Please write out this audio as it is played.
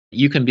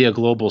you can be a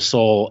global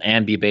soul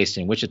and be based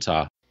in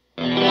Wichita.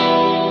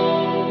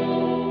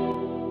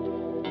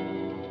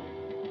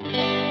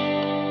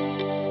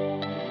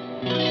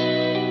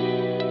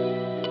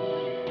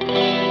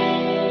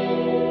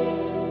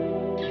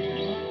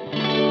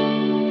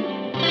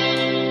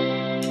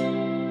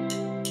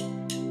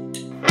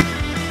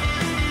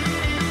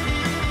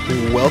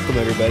 Welcome,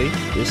 everybody.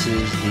 This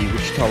is the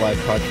Wichita Live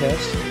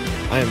Podcast.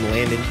 I am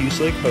Landon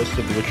Hueslick, host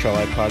of the Wichita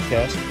Live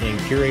Podcast and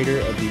curator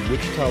of the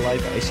Wichita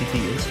Live ICP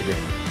Instagram.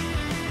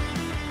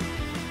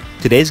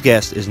 Today's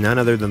guest is none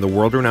other than the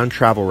world-renowned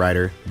travel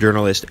writer,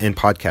 journalist, and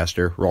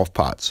podcaster, Rolf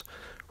Potts.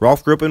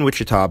 Rolf grew up in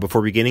Wichita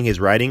before beginning his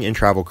writing and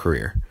travel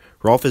career.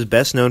 Rolf is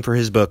best known for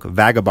his book,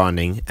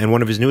 Vagabonding, and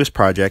one of his newest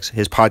projects,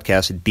 his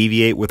podcast,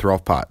 Deviate with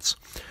Rolf Potts.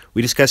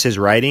 We discuss his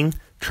writing,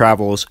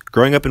 travels,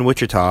 growing up in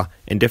Wichita,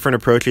 and different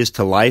approaches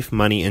to life,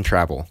 money, and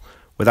travel.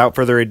 Without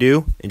further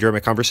ado, enjoy my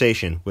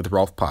conversation with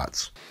Rolf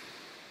Potts.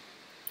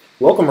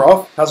 Welcome,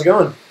 Rolf. How's it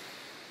going?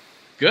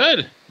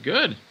 Good.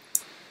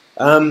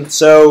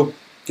 So,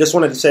 just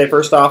wanted to say,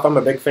 first off, I'm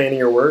a big fan of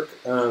your work.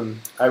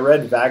 I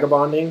read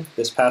Vagabonding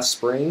this past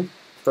spring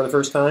for the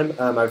first time.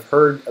 I've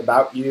heard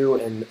about you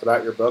and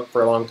about your book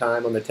for a long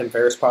time on the Tim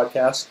Ferris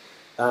podcast,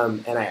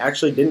 and I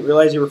actually didn't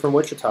realize you were from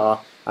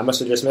Wichita. I must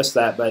have just missed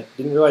that, but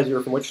didn't realize you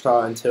were from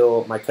Wichita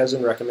until my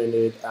cousin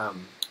recommended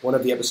one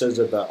of the episodes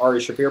of the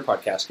Shaffir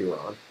podcast you were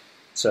on.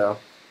 So,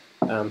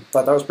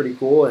 thought that was pretty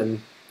cool,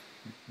 and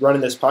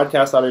running this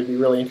podcast, thought it would be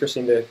really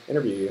interesting to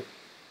interview you.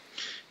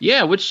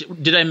 Yeah,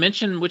 did I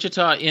mention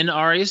Wichita in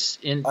Ari's,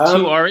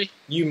 to Ari?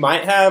 You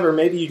might have, or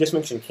maybe you just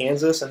mentioned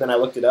Kansas, and then I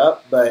looked it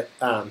up, but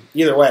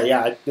either way, yeah,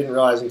 I didn't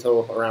realize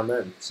until around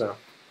then, so.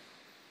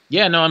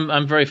 Yeah, no,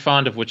 I'm very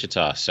fond of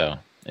Wichita, so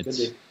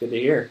it's... Good to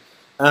hear.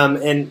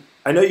 And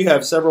I know you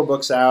have several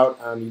books out.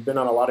 You've been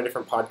on a lot of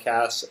different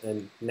podcasts,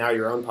 and now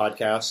your own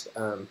podcast,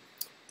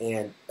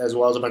 and as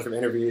well as a bunch of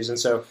interviews. And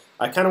so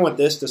I kind of want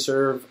this to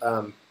serve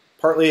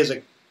partly as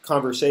a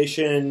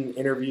conversation,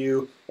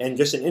 interview, and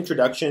just an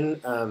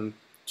introduction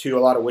to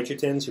a lot of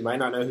Wichitans who might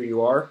not know who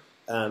you are,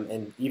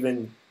 and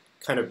even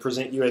kind of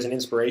present you as an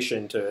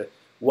inspiration to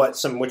what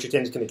some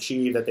Wichitans can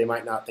achieve that they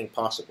might not think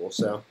possible.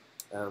 So,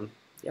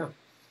 yeah.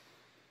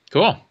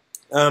 Cool.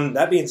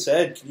 That being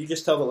said, can you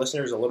just tell the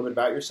listeners a little bit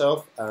about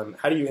yourself?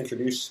 How do you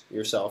introduce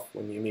yourself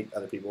when you meet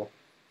other people?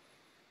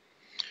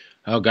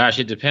 Oh, gosh,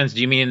 it depends.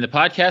 Do you mean in the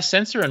podcast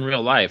sense or in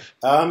real life?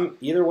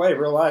 Either way,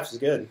 real life is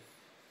good.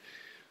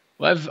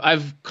 Well,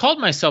 I've called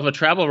myself a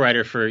travel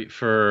writer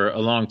for a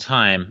long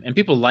time, and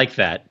people like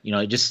that. You know,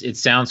 it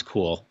sounds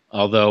cool.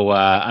 Although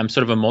I'm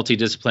sort of a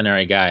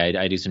multidisciplinary guy.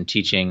 I do some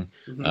teaching.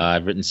 Mm-hmm.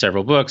 I've written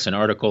several books and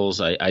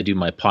articles. I do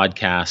my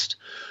podcast.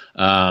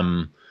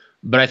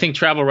 But I think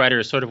travel writer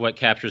is sort of what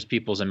captures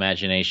people's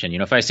imagination. You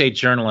know, if I say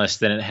journalist,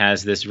 then it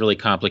has this really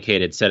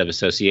complicated set of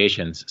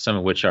associations, some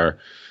of which are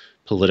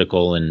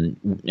political and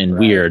right.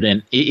 Weird.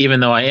 And even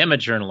though I am a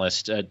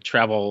journalist,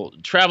 travel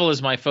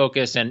is my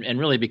focus. And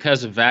really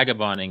because of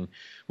Vagabonding,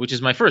 which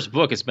is my first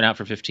book, it's been out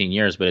for 15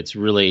 years, but it's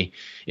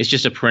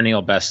just a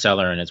perennial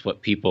bestseller. And it's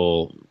what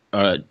people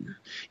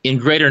in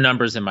greater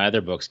numbers than my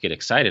other books get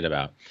excited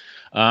about.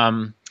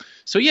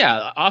 So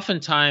yeah,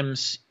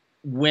 oftentimes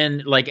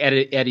when like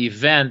at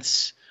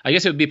events, I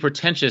guess it would be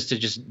pretentious to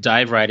just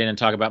dive right in and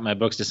talk about my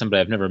books to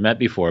somebody I've never met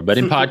before. But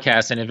in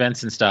podcasts and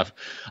events and stuff,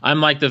 I'm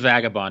like the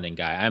vagabonding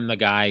guy. I'm the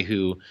guy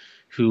who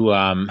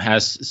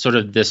has sort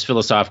of this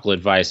philosophical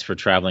advice for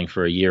traveling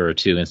for a year or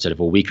two instead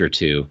of a week or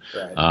two.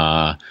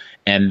 Right.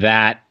 And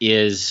that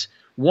is,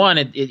 one,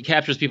 it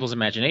captures people's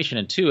imagination.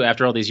 And two,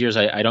 after all these years,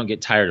 I don't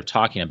get tired of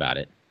talking about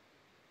it.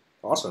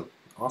 Awesome.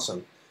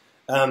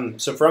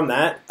 So from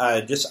that,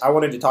 I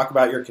wanted to talk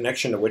about your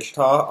connection to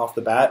Wichita off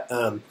the bat.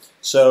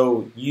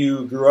 So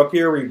you grew up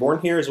here. Were you born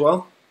here as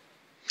well?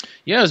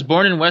 Yeah, I was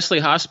born in Wesley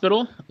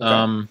Hospital.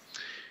 Okay.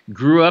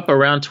 Grew up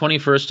around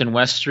 21st and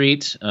West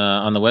Street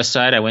on the west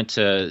side. I went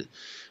to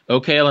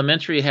OK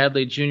Elementary,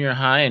 Hadley Junior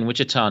High, and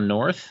Wichita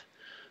North.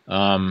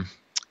 And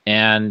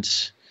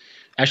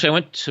actually, I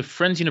went to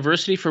Friends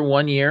University for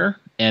 1 year,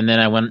 and then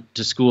I went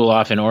to school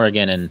off in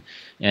Oregon and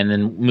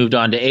then moved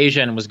on to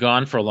Asia and was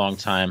gone for a long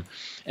time.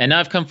 And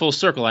now I've come full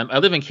circle. I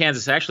live in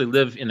Kansas. I actually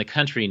live in the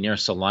country near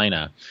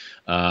Salina.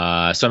 So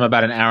I'm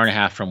about an hour and a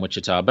half from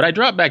Wichita. But I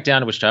dropped back down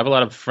to Wichita. I have a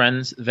lot of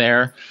friends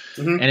there.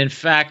 Mm-hmm. And in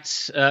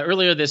fact,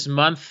 earlier this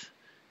month,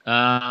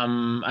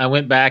 I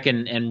went back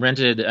and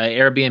rented an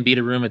Airbnb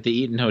a room at the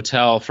Eaton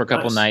Hotel for a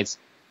couple nights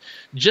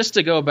just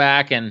to go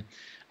back. And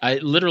I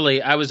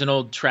was an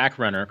old track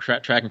and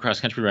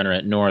cross-country runner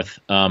at North.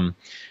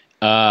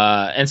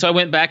 And so I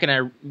went back and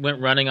I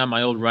went running on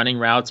my old running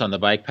routes on the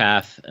bike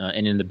path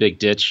and in the big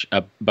ditch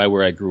up by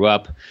where I grew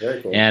up.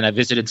 Very cool. And I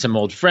visited some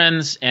old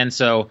friends. And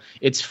so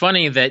it's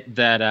funny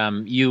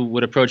that you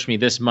would approach me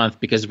this month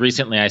because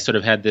recently I sort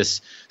of had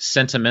this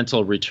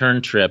sentimental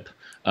return trip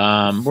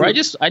where I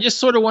just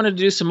sort of wanted to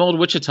do some old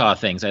Wichita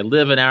things. I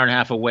live an hour and a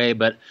half away,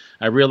 but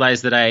I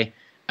realized that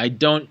I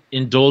don't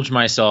indulge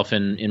myself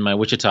in my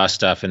Wichita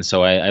stuff. And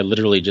so I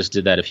literally just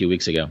did that a few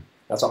weeks ago.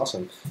 That's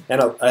awesome.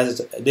 And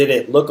did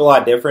it look a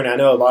lot different? I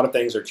know a lot of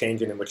things are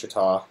changing in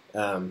Wichita.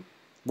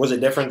 Was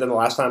it different than the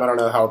last time? I don't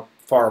know how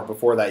far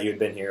before that you had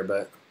been here,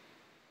 but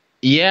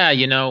Yeah,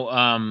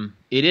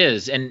 it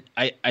is, and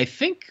I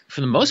think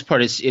for the most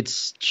part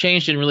it's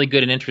changed in really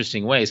good and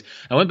interesting ways.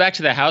 I went back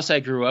to the house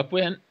I grew up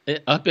in,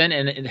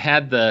 and it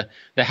had the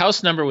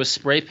house number was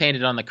spray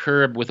painted on the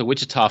curb with a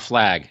Wichita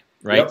flag,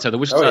 right? Yep. So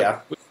the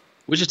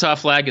Wichita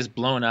flag is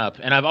blown up,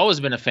 and I've always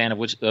been a fan of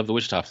the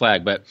Wichita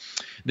flag. But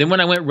then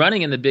when I went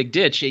running in the big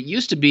ditch, it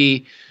used to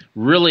be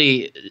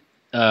really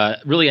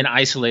an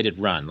isolated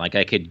run. Like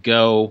I could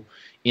go.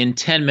 In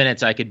 10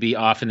 minutes, I could be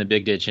off in the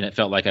big ditch, and it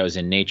felt like I was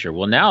in nature.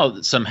 Well,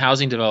 now some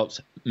housing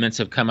developments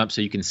have come up,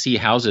 so you can see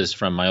houses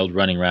from my old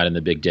running route in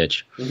the big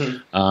ditch,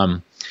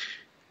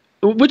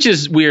 which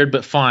is weird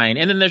but fine.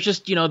 And then there's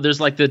just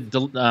there's like the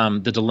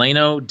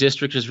Delano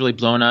district is really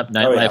blown up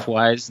nightlife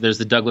wise. There's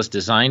the Douglas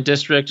Design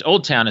District.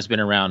 Old Town has been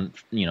around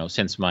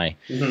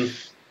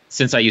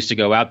since I used to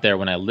go out there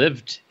when I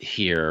lived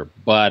here.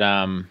 But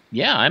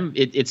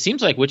it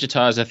seems like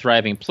Wichita is a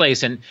thriving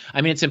place. And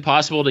I mean, it's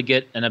impossible to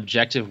get an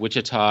objective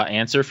Wichita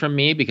answer from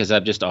me because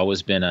I've just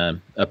always been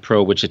a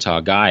pro Wichita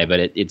guy.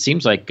 But it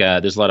seems like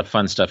there's a lot of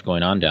fun stuff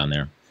going on down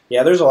there.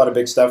 Yeah, there's a lot of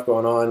big stuff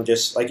going on,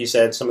 just like you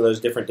said, some of those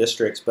different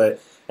districts.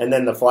 And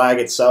then the flag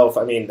itself,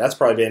 I mean, that's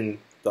probably been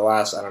the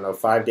last,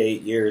 5 to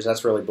 8 years.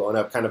 That's really blown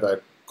up, kind of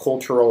a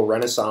cultural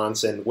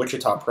renaissance and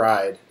Wichita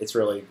pride. It's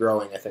really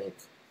growing, I think.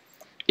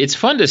 It's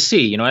fun to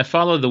see. I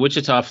follow the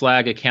Wichita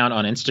Flag account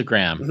on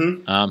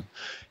Instagram,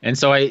 and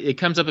so it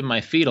comes up in my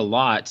feed a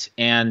lot.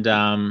 And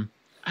I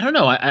don't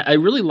know. I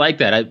really like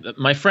that.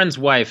 My friend's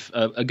wife,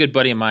 a good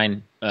buddy of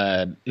mine,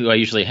 who I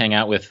usually hang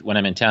out with when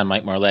I'm in town,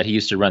 Mike Marlette. He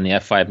used to run the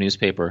F5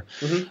 newspaper.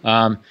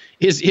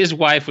 His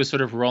wife was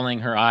sort of rolling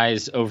her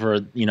eyes over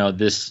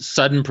this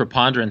sudden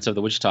preponderance of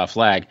the Wichita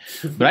Flag,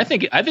 but I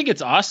think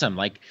it's awesome.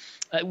 Like.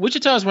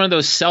 Wichita is one of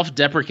those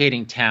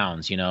self-deprecating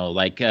towns,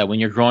 when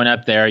you're growing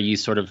up there, you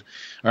sort of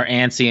are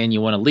antsy and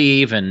you want to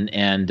leave,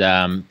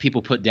 and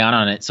people put down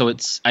on it. So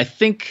I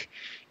think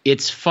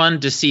it's fun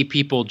to see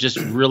people just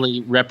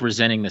really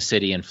representing the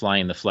city and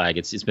flying the flag.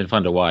 It's been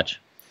fun to watch.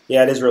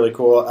 Yeah, it is really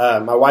cool.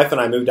 My wife and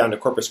I moved down to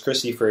Corpus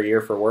Christi for a year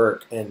for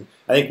work, and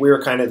I think we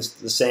were kind of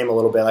the same a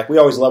little bit. Like we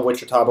always love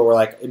Wichita, but we're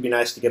like, it'd be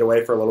nice to get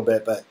away for a little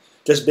bit, but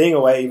just being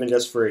away, even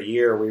just for a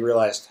year, we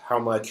realized how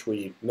much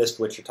we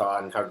missed Wichita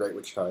and how great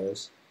Wichita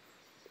is.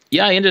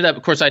 Yeah, I ended up,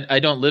 of course, I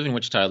don't live in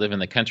Wichita. I live in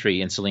the country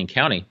in Saline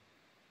County.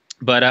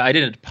 But I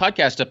did a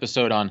podcast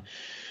episode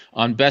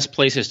on best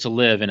places to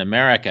live in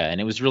America. And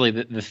it was really,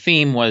 the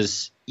theme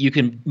was you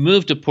can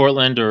move to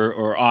Portland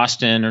or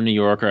Austin or New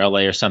York or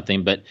LA or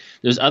something, but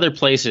there's other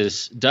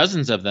places,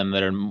 dozens of them,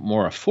 that are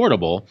more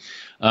affordable.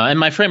 And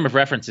my frame of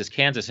reference is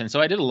Kansas. And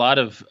so I did a lot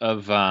of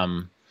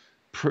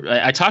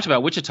I talked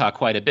about Wichita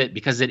quite a bit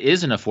because it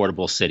is an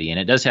affordable city and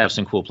it does have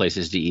some cool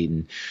places to eat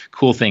and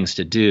cool things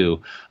to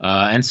do.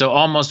 And so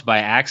almost by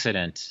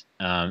accident,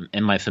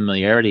 and my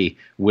familiarity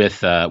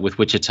with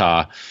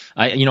Wichita,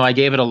 I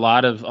gave it a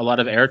lot of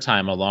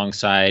airtime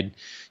alongside,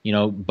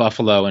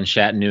 Buffalo and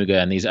Chattanooga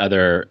and these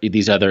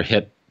other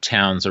hip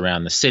towns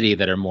around the city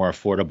that are more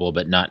affordable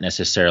but not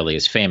necessarily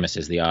as famous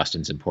as the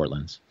Austins and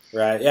Portlands.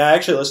 Right. Yeah, I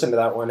actually listened to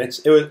that one.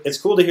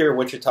 It's cool to hear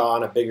Wichita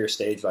on a bigger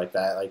stage like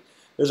that. Like.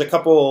 There's a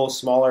couple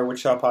smaller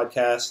Wichita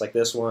podcasts like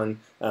this one,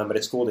 but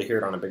it's cool to hear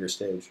it on a bigger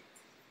stage.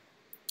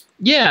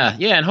 Yeah,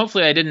 and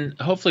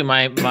hopefully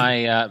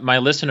my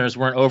listeners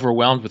weren't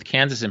overwhelmed with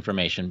Kansas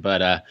information,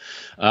 but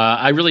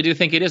I really do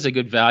think it is a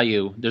good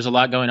value. There's a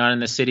lot going on in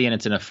the city, and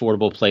it's an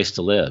affordable place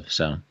to live.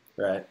 So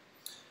right.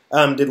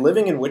 Did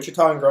living in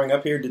Wichita and growing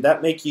up here, did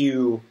that make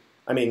you?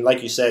 I mean,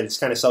 like you said, it's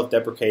kind of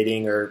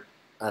self-deprecating, or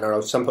I don't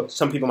know.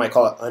 Some people might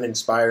call it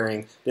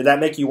uninspiring. Did that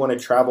make you want to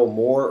travel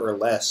more or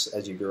less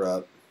as you grew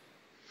up?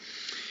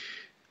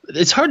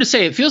 It's hard to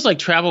say. It feels like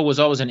travel was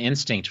always an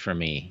instinct for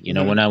me.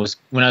 When I was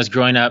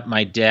growing up,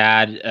 my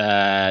dad,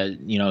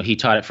 he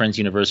taught at Friends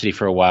University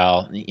for a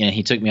while, and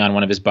he took me on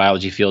one of his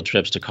biology field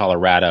trips to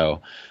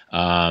Colorado,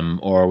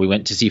 or we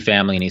went to see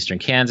family in Eastern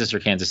Kansas or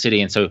Kansas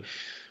City. And so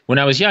when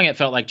I was young, it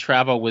felt like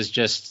travel was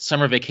just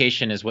summer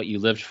vacation is what you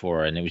lived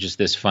for, and it was just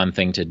this fun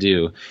thing to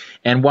do.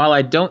 And while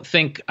I don't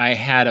think I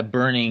had a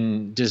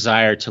burning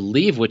desire to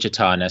leave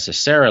Wichita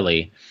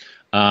necessarily,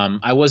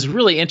 I was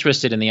really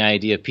interested in the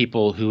idea of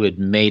people who had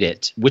made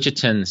it,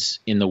 Wichitans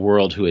in the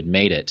world who had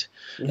made it.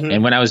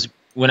 And when I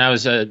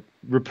was a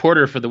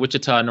reporter for the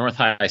Wichita North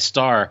High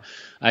Star,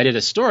 I did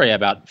a story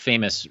about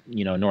famous,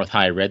 North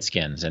High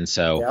Redskins. And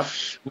so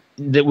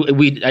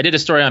I did a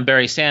story on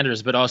Barry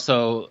Sanders, but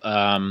also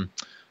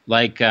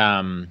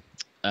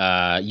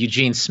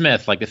Eugene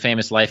Smith, like the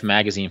famous Life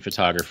magazine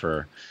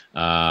photographer.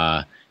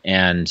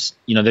 And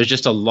there's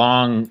just a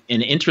long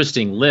and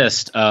interesting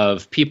list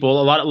of people.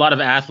 A lot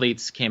of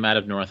athletes came out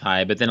of North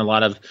High, but then a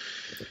lot of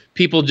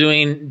people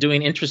doing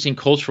interesting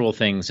cultural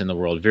things in the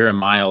world. Vera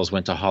Miles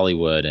went to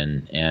Hollywood,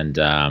 and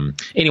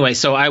anyway,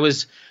 so I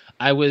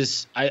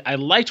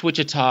liked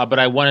Wichita, but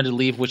I wanted to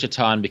leave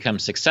Wichita and become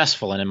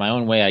successful. And in my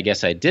own way, I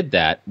guess I did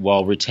that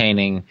while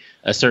retaining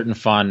a certain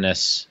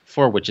fondness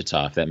for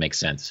Wichita, if that makes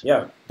sense.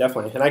 Yeah,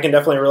 definitely. And I can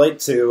definitely relate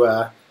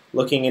to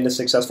looking into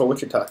successful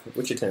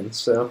Wichitans.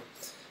 So,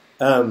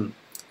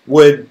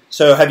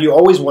 so have you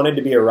always wanted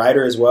to be a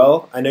writer as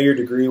well? I know your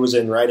degree was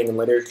in writing and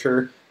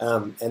literature.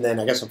 And then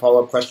I guess a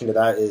follow-up question to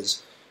that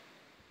is,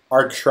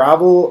 are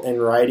travel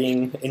and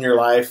writing in your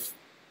life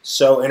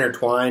so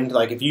intertwined?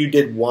 Like if you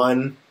did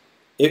one,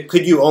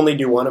 could you only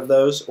do one of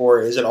those,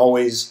 or has it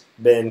always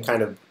been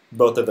kind of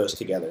both of those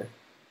together?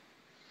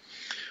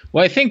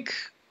 Well, I think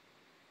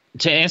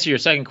to answer your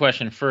second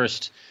question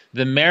first,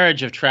 the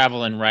marriage of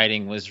travel and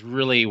writing was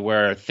really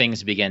where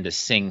things began to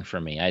sing for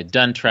me. I had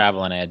done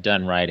travel and I had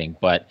done writing,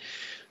 but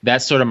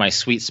that's sort of my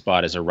sweet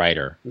spot as a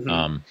writer.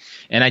 Mm-hmm.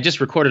 And I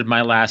just recorded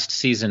my last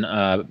season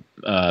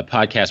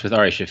podcast with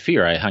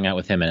Shaffir. I hung out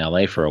with him in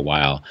LA for a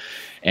while,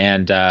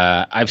 and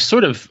I've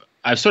sort of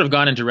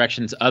gone in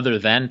directions other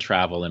than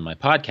travel in my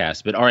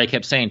podcast. But Ari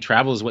kept saying,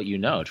 travel is what you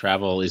know.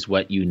 Travel is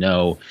what you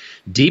know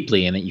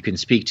deeply and that you can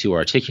speak to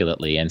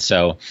articulately. And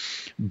so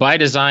by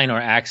design or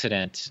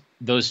accident,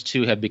 those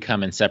two have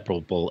become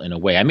inseparable in a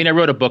way. I mean, I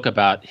wrote a book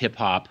about hip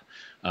hop.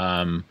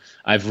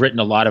 I've written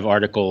a lot of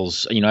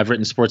articles. I've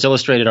written Sports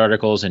Illustrated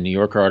articles and New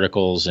Yorker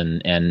articles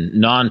and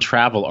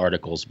non-travel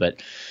articles,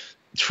 but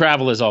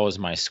travel is always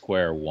my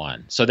square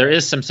one. So there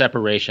is some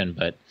separation,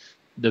 but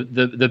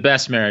the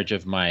best marriage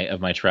of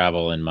my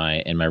travel and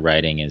my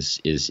writing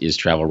is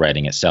travel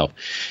writing itself.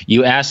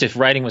 You asked if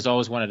writing was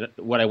always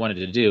what I wanted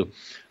to do.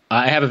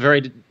 I have a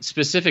very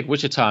specific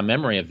Wichita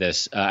memory of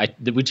this.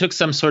 We took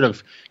some sort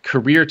of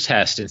career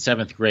test in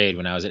 7th grade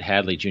when I was at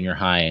Hadley Junior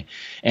High,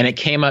 and it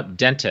came up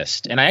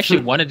dentist. And I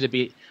actually wanted to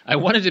be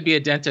a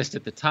dentist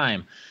at the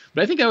time,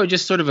 but I think I was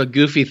just sort of a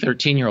goofy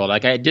 13-year-old.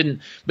 Like I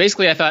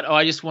thought,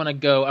 I just want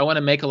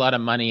to make a lot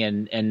of money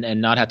and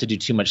not have to do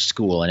too much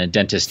school. And a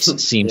dentist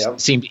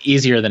seemed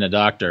easier than a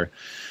doctor.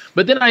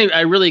 But then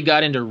I really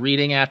got into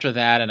reading after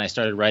that, and I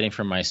started writing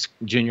for my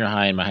junior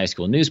high and my high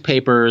school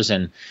newspapers,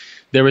 and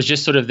there was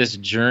just sort of this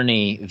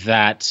journey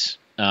that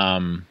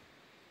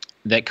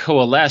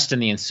coalesced in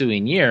the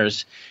ensuing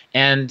years.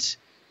 And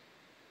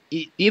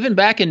even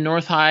back in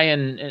North High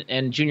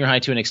and junior high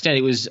to an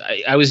extent,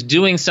 I was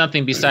doing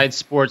something besides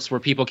sports where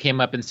people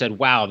came up and said,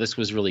 wow, this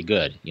was really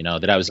good,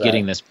 that I was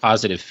getting this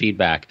positive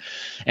feedback.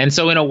 And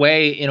so in a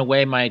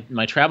way,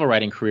 my travel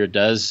writing career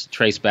does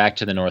trace back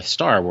to the North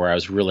Star, where I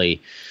was really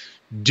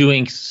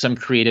doing some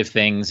creative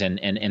things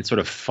and sort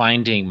of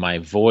finding my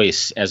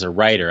voice as a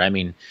writer. I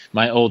mean,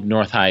 my old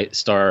North High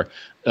Star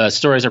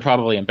stories are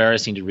probably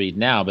embarrassing to read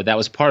now, but that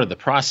was part of the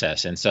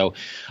process. And so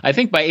I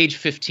think by age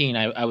 15,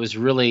 I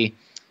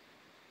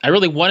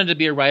really wanted to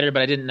be a writer,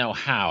 but I didn't know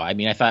how. I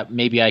mean, I thought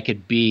maybe I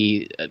could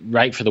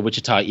write for the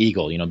Wichita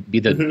Eagle,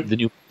 be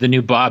the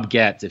new Bob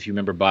Getz, if you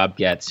remember Bob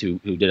Getz, who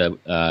did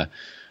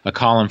a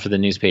column for the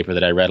newspaper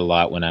that I read a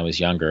lot when I was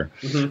younger.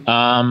 Mm-hmm.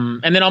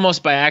 And then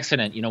almost by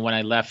accident, when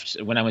I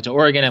went to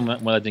Oregon and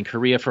when I lived in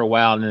Korea for a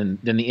while, and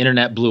then the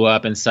internet blew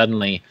up, and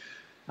suddenly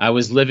I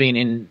was living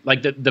in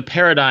like the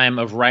paradigm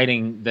of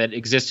writing that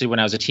existed when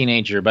I was a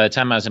teenager. By the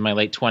time I was in my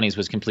late 20s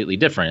was completely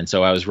different. And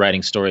so I was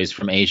writing stories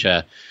from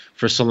Asia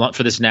for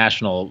this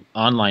national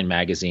online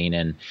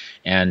magazine,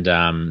 and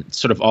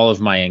sort of all of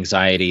my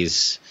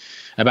anxieties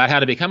about how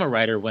to become a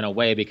writer went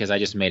away because I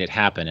just made it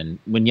happen. And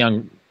when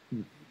young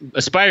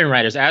aspiring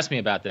writers ask me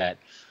about that,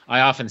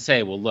 I often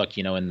say, well, look,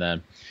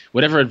 in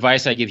whatever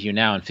advice I give you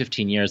now, in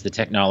 15 years, the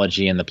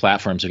technology and the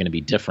platforms are going to be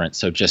different.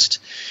 So just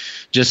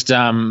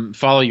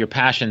follow your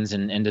passions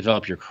and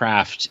develop your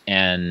craft,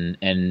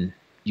 and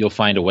you'll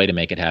find a way to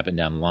make it happen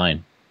down the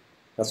line.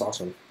 That's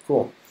awesome.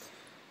 Cool.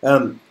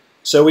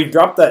 So we've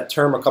dropped that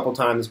term a couple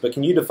times, but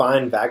can you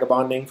define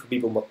vagabonding for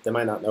people that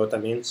might not know what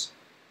that means?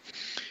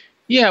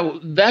 Yeah,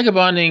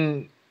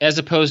 vagabonding, as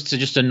opposed to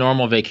just a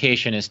normal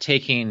vacation, is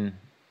taking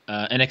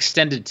an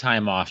extended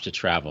time off to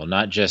travel,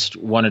 not just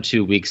 1 or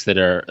 2 weeks that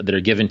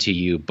are given to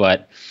you,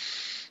 but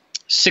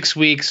 6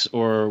 weeks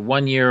or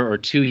 1 year or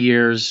 2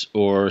 years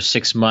or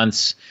 6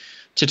 months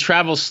to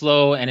travel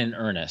slow and in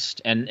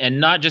earnest,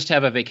 and not just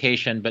have a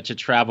vacation, but to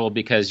travel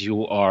because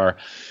you are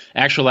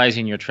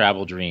actualizing your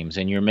travel dreams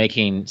and you're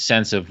making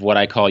sense of what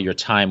I call your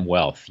time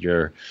wealth.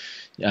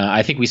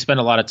 I think we spend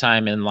a lot of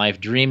time in life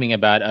dreaming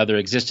about other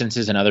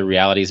existences and other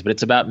realities, but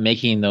it's about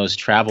making those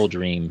travel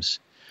dreams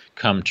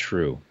come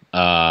true.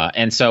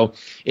 And so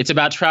it's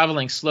about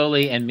traveling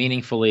slowly and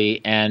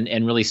meaningfully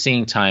and really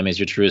seeing time as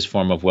your truest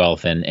form of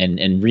wealth and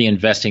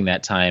reinvesting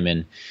that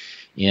time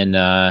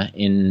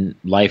in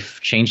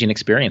life-changing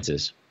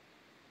experiences.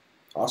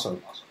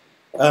 Awesome.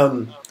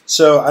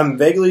 So I'm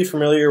vaguely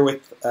familiar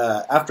with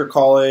after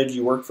college,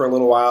 you worked for a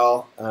little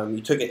while.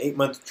 You took an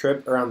 8-month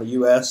trip around the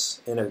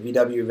U.S. in a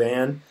VW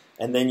van,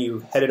 and then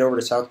you headed over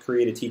to South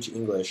Korea to teach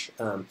English.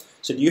 So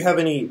do you have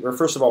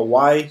first of all,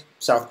 why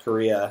South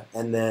Korea?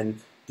 And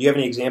then do you have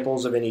any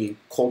examples of any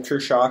culture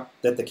shock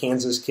that the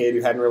Kansas kid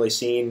who hadn't really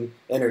seen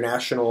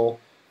international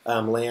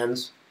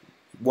lands,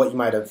 what you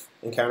might have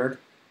encountered?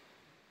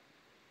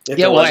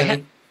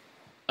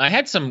 I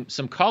had some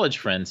college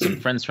friends, some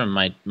friends from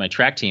my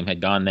track team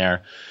had gone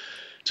there,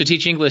 to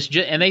teach English,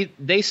 and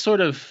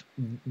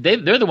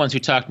they're the ones who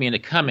talked me into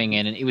coming,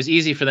 and it was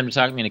easy for them to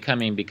talk me into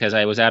coming because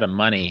I was out of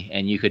money,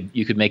 and you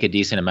could make a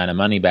decent amount of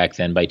money back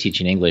then by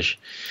teaching English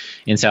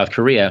in South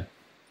Korea,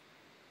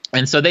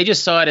 and so they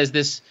just saw it as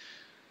this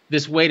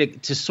way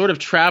to sort of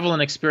travel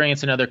and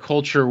experience another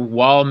culture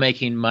while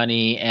making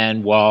money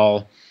and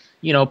while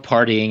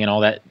partying and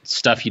all that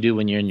stuff you do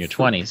when you're in your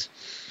 20s.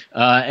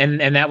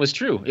 And that was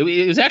true.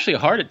 It was actually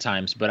hard at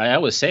times, but I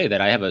always say that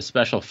I have a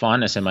special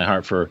fondness in my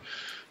heart for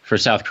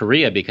South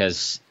Korea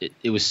because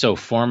it was so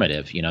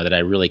formative, that I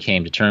really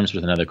came to terms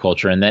with another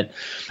culture. And that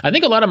I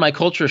think a lot of my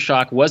culture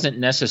shock wasn't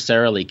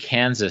necessarily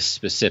Kansas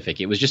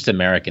specific. It was just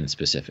American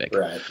specific.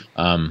 Right.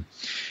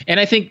 And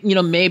I think,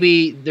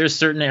 maybe there's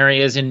certain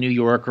areas in New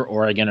York or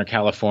Oregon or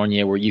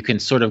California where you can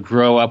sort of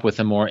grow up with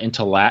a more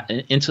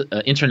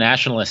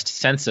internationalist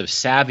sense of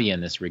savvy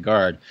in this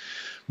regard.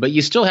 But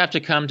you still have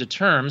to come to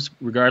terms,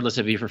 regardless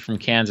if you're from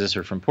Kansas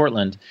or from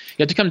Portland,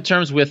 you have to come to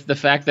terms with the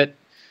fact that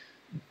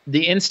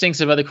the instincts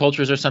of other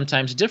cultures are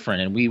sometimes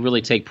different, and we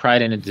really take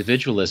pride in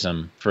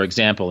individualism, for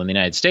example, in the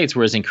United States,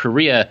 whereas in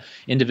Korea,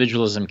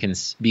 individualism can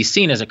be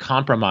seen as a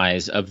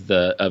compromise of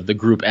the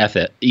group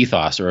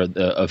ethos or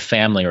of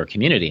family or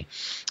community.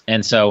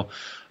 And so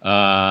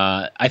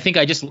I think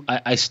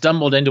I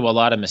stumbled into a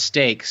lot of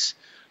mistakes,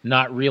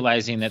 not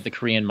realizing that the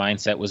Korean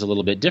mindset was a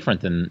little bit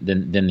different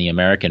than the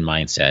American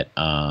mindset.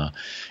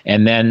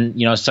 And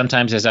then,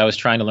 sometimes as I was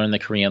trying to learn the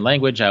Korean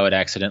language, I would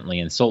accidentally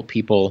insult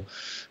people.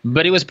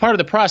 But it was part of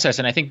the process,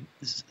 and I think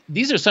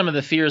these are some of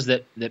the fears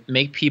that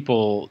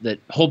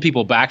hold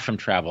people back from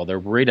travel. They're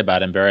worried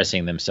about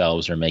embarrassing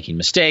themselves or making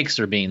mistakes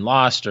or being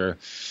lost or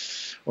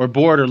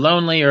bored or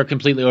lonely or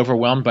completely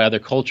overwhelmed by other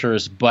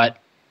cultures. But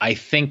I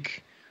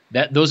think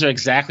that those are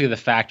exactly the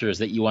factors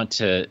that you want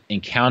to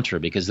encounter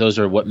because those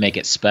are what make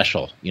it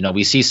special.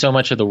 We see so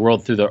much of the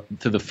world through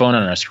the phone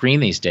on our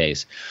screen these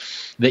days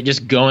that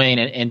just going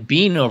and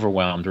being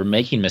overwhelmed or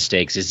making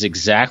mistakes is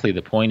exactly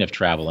the point of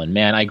travel. And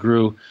man, I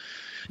grew.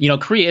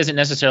 Korea isn't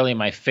necessarily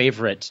my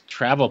favorite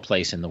travel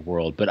place in the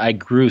world, but I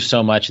grew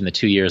so much in the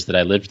 2 years that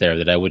I lived there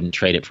that I wouldn't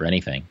trade it for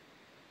anything.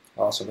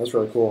 Awesome. That's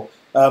really cool.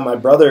 My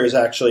brother is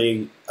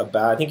actually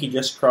I think he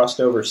just crossed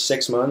over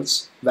 6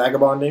 months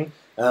vagabonding.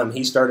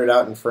 He started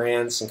out in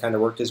France and kind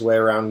of worked his way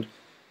around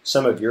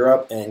some of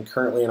Europe and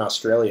currently in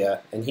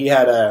Australia. And he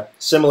had a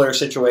similar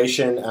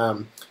situation.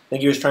 I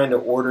think he was trying to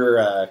order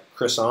a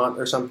croissant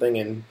or something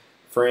in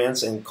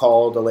France and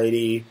called a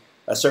lady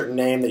a certain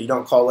name that you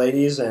don't call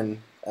ladies, and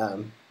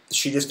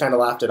she just kind of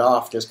laughed it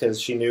off just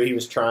because she knew he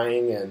was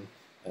trying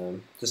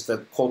and just a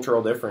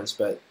cultural difference.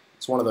 But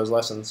it's one of those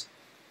lessons.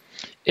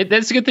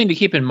 That's a good thing to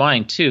keep in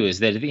mind, too, is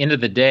that at the end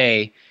of the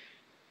day,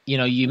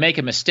 you make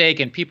a mistake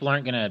and people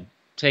aren't going to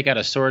take out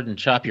a sword and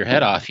chop your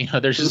head off.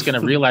 They're just going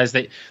to realize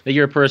that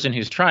you're a person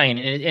who's trying.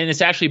 And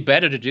it's actually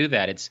better to do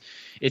that.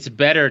 It's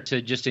better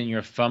to just in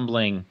your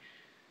fumbling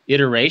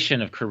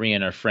iteration of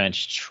Korean or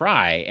French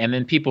try, and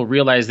then people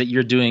realize that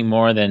you're doing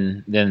more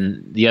than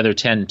the other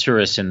 10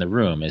 tourists in the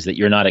room, is that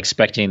you're not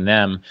expecting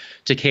them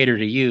to cater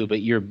to you,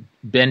 but you're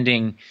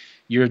bending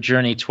your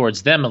journey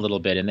towards them a little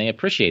bit, and they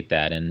appreciate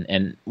that.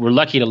 And we're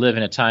lucky to live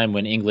in a time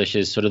when English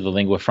is sort of the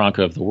lingua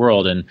franca of the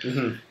world,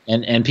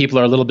 and people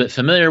are a little bit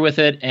familiar with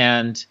it.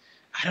 And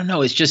I don't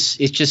know, it's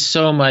just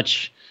so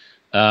much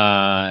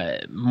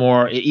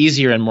more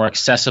easier and more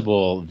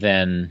accessible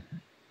than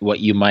what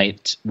you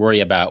might worry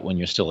about when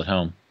you're still at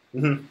home.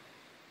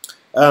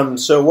 Mm-hmm.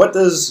 So what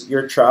does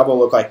your travel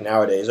look like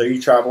nowadays? Are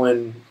you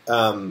traveling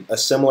a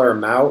similar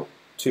amount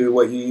to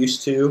what you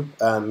used to?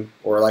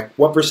 Or like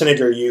what percentage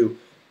are you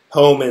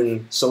home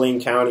in Saline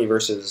County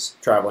versus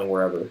traveling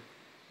wherever?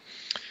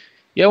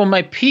 Yeah, well,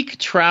 my peak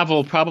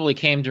travel probably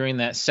came during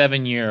that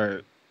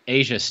 7-year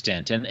Asia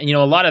stint. And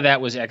a lot of that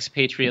was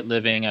expatriate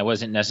living. I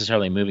wasn't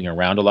necessarily moving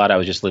around a lot. I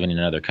was just living in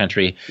another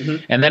country.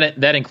 Mm-hmm. And then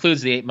that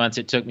includes the 8 months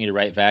it took me to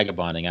write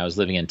Vagabonding. I was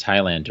living in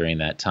Thailand during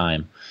that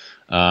time.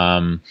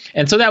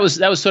 And so that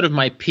was sort of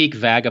my peak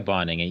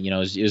vagabonding. It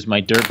was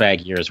my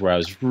dirtbag years where I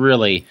was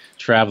really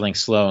traveling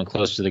slow and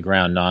close to the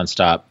ground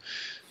nonstop.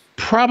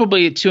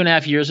 Probably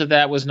 2.5 years of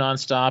that was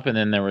nonstop. And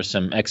then there were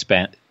some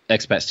expat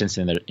stints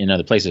in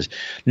other places.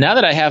 Now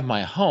that I have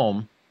my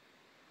home,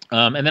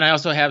 and then I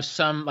also have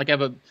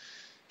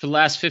for the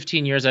last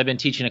 15 years, I've been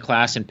teaching a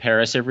class in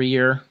Paris every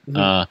year.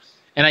 Mm-hmm.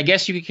 And I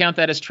guess you could count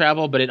that as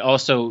travel, but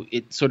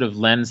it sort of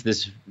lends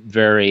this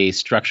very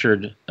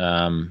structured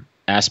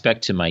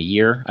aspect to my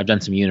year. I've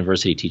done some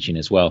university teaching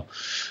as well.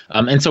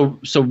 And so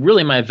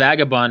really my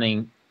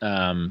vagabonding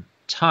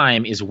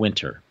time is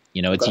winter.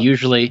 It's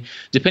usually,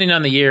 depending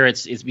on the year,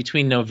 it's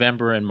between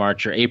November and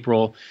March or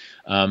April.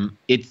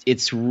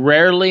 It's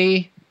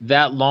rarely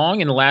that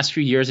long. In the last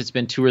few years, it's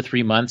been 2 or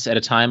 3 months at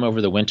a time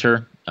over the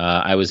winter.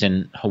 I was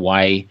in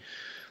Hawaii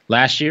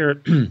last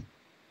year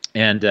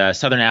and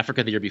Southern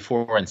Africa the year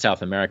before and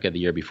South America the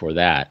year before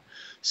that.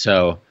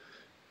 So,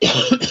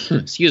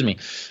 excuse me.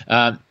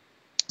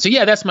 So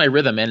yeah, that's my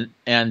rhythm.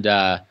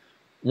 And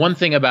one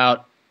thing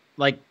about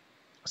like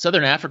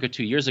Southern Africa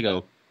 2 years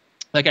ago,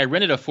 like I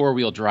rented a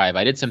 4-wheel drive.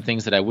 I did some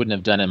things that I wouldn't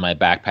have done in my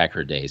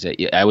backpacker days.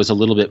 I was a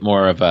little bit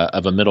more of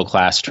a middle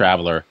class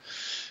traveler,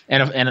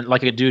 and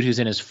like a dude who's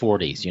in his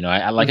 40s. You know,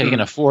 I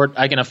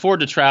can afford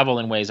to travel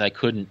in ways I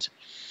couldn't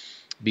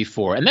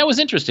before, and that was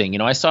interesting. You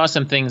know, I saw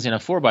some things in a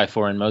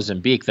 4x4 in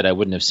Mozambique that I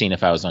wouldn't have seen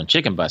if I was on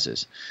chicken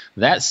buses.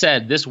 That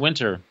said, this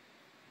winter,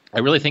 I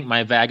really think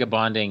my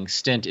vagabonding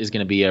stint is going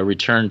to be a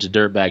return to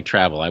dirtbag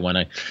travel. I want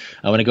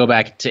to go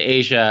back to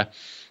Asia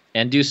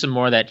and do some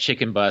more of that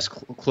chicken bus,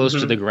 close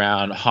to the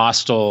ground,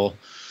 hostels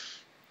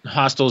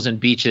and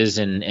beaches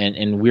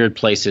and weird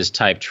places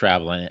type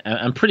travel. And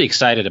I'm pretty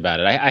excited about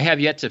it. I have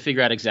yet to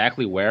figure out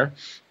exactly where.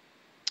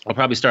 I'll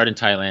probably start in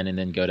Thailand and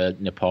then go to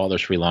Nepal or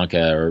Sri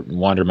Lanka or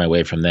wander my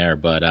way from there.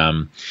 But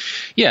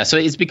yeah, so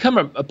it's become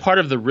a part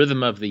of the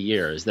rhythm of the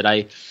year is that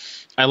I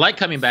like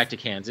coming back to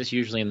Kansas,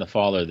 usually in the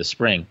fall or the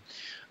spring.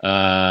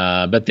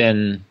 But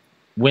then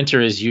winter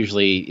is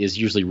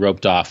usually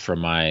roped off from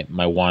my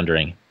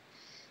wandering.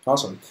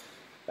 Awesome.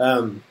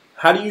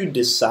 How do you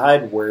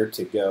decide where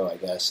to go, I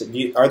guess?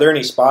 Are there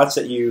any spots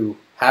that you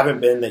haven't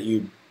been that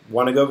you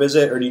want to go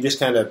visit, or do you just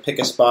kind of pick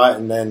a spot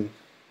and then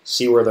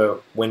see where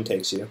the wind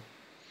takes you?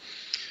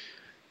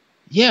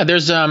 Yeah,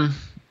 there's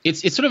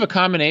it's sort of a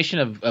combination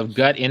of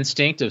gut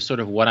instinct of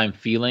sort of what I'm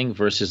feeling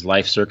versus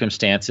life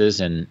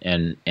circumstances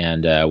and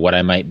what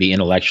I might be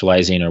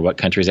intellectualizing or what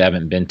countries I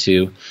haven't been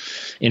to.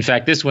 In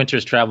fact, this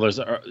winter's travels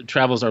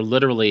are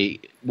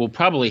literally will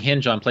probably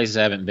hinge on places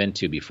I haven't been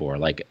to before.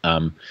 Like I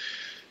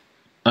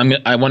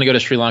want to go to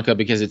Sri Lanka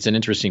because it's an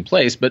interesting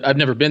place, but I've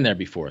never been there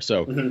before,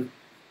 so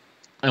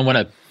I want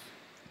to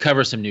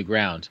cover some new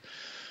ground.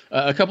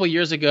 A couple of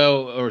years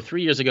ago, or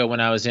 3 years ago, when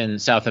I was in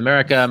South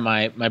America,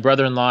 my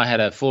brother-in-law had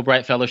a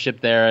Fulbright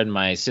fellowship there, and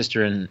my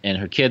sister and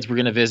her kids were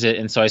going to visit,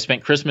 and so I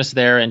spent Christmas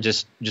there and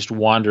just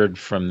wandered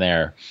from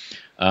there.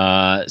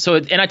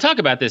 And I talk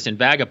about this in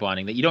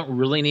Vagabonding, that you don't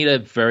really need a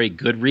very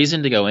good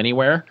reason to go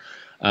anywhere.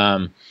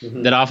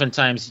 That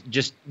oftentimes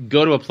just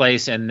go to a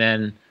place and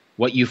then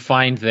what you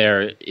find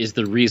there is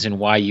the reason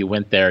why you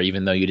went there,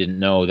 even though you didn't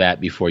know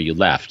that before you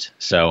left.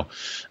 So,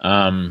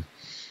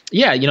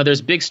 yeah, you know,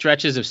 there's big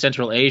stretches of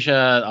Central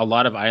Asia, a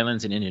lot of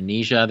islands in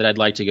Indonesia that I'd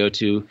like to go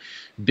to,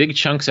 big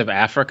chunks of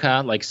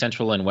Africa, like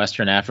Central and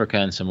Western Africa,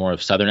 and some more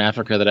of Southern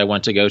Africa that I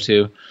want to go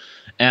to.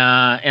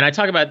 And I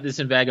talk about this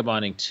in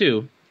Vagabonding too.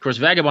 Of course,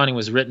 Vagabonding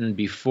was written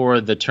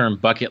before the term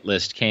bucket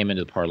list came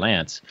into the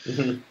parlance.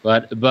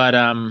 But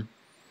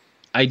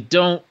I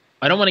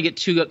don't want to get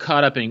too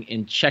caught up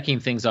in checking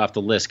things off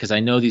the list because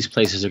I know these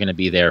places are going to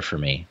be there for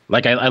me.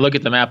 Like I look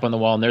at the map on the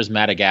wall and there's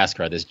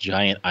Madagascar, this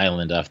giant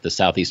island off the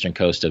southeastern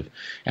coast of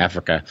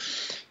Africa.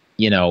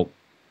 You know,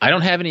 I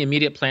don't have any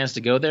immediate plans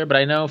to go there, but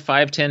I know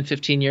 5, 10,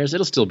 15 years,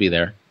 it'll still be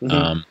there.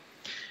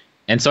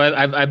 And so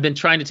I've been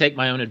trying to take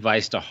my own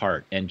advice to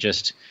heart and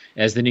just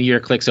as the new year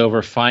clicks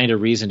over, find a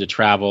reason to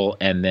travel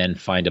and then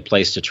find a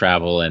place to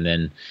travel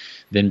and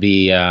then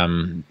be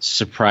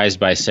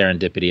surprised by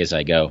serendipity as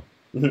I go.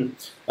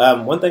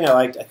 One thing I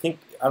liked,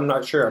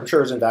 I'm sure it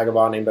was in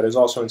Vagabonding, but it was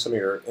also in some of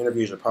your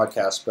interviews or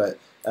podcasts, but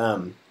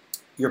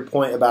your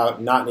point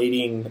about not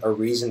needing a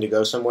reason to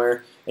go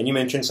somewhere, and you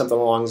mentioned something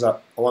along the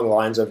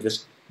lines of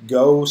just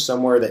go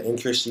somewhere that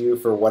interests you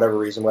for whatever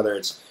reason, whether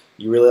it's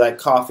you really like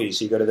coffee,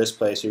 so you go to this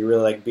place, or you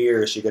really like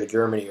beer, so you go to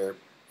Germany, or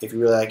if you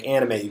really like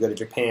anime, you go to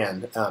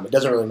Japan. It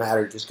doesn't really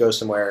matter, just go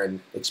somewhere and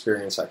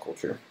experience that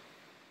culture.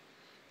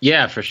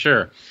 Yeah, for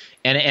sure.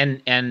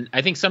 And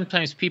I think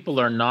sometimes people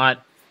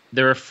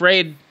they're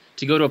afraid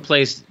to go to a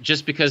place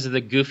just because of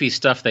the goofy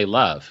stuff they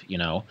love, you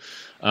know.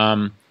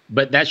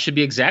 But that should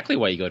be exactly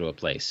why you go to a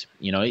place.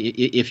 You know,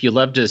 if you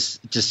love to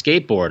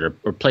skateboard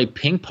or play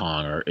ping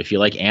pong, or if you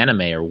like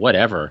anime or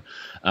whatever,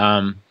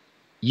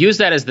 use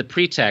that as the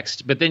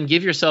pretext, but then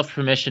give yourself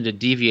permission to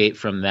deviate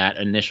from that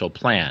initial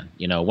plan.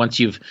 You know, once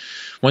you've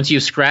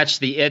scratched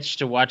the itch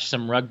to watch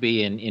some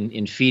rugby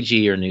in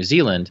Fiji or New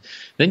Zealand,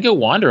 then go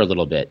wander a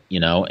little bit, you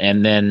know,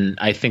 and then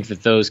I think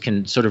that those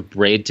can sort of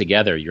braid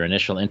together your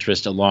initial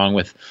interest along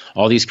with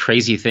all these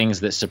crazy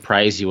things that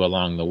surprise you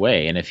along the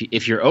way. And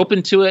if you're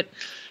open to it,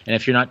 and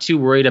if you're not too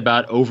worried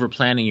about over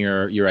planning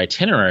your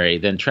itinerary,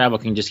 then travel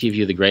can just give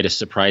you the greatest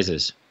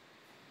surprises.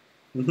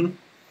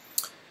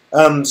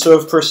 So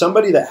for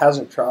somebody that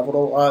hasn't traveled a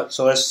lot,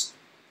 so let's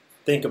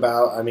think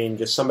about,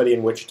 just somebody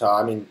in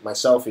Wichita,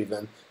 myself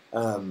even,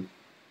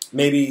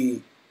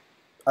 maybe,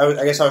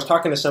 I guess I was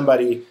talking to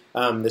somebody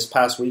this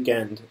past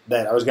weekend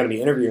that I was going to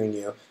be interviewing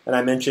you, and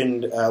I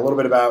mentioned a little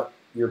bit about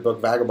your book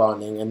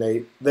Vagabonding,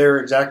 and their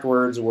exact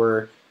words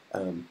were,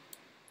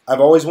 I've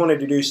always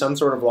wanted to do some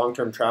sort of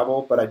long-term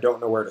travel, but I don't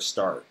know where to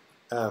start.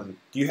 Do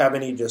you have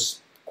any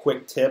just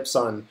quick tips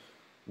on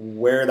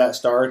where that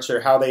starts or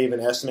how they even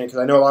estimate? Because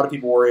I know a lot of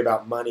people worry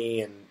about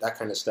money and that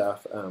kind of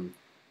stuff. Do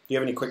you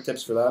have any quick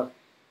tips for that?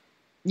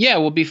 Yeah,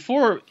 well,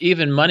 before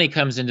even money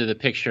comes into the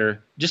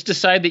picture, just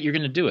decide that you're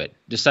going to do it.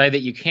 Decide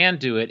that you can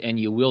do it and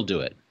you will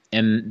do it.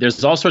 And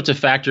there's all sorts of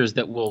factors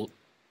that will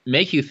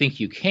make you think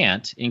you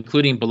can't,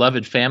 including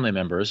beloved family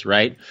members,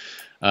 right?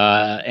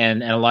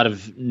 and a lot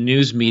of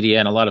news media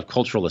and a lot of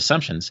cultural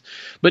assumptions.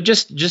 But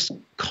just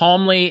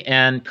calmly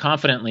and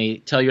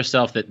confidently tell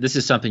yourself that this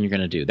is something you're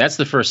going to do. That's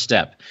the first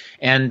step.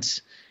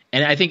 And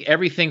I think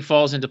everything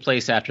falls into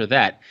place after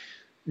that.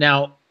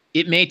 Now,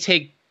 it may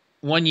take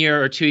 1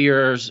 year or 2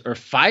 years or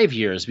 5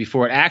 years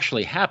before it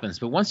actually happens.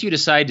 But once you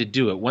decide to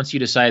do it, once you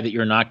decide that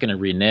you're not going to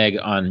renege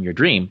on your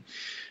dream,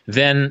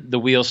 then the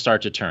wheels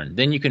start to turn.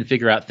 Then you can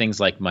figure out things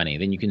like money.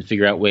 Then you can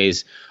figure out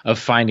ways of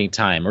finding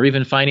time or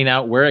even finding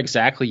out where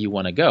exactly you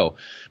want to go.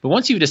 But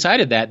once you've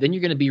decided that, then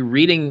you're going to be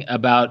reading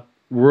about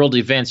world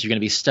events. You're going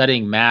to be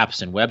studying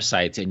maps and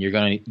websites, and you're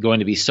going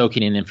to be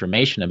soaking in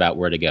information about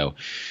where to go.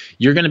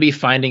 You're going to be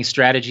finding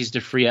strategies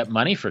to free up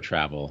money for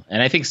travel.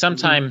 And I think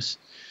sometimes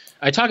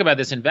I talk about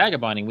this in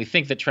Vagabonding. We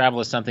think that travel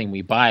is something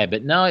we buy,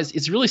 but no,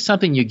 it's really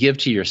something you give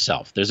to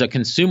yourself. There's a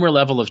consumer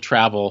level of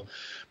travel,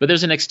 but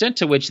there's an extent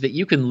to which that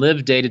you can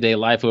live day-to-day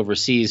life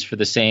overseas for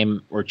the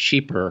same or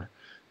cheaper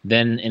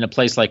than in a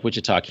place like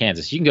Wichita,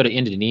 Kansas. You can go to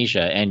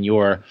Indonesia, and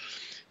your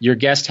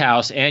guest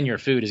house and your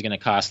food is going to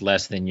cost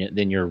less than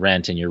your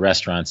rent in your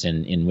restaurants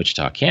in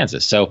Wichita,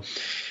 Kansas. So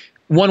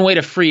one way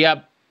to free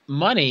up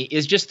money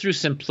is just through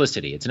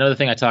simplicity. It's another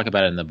thing I talk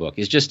about in the book,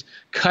 is just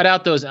cut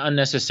out those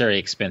unnecessary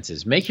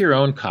expenses. Make your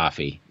own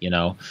coffee,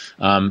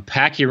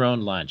 pack your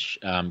own lunch,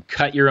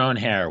 cut your own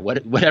hair,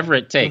 whatever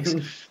it takes.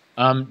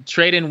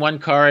 Trade in one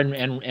car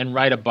and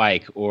ride a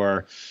bike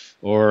or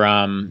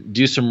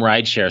do some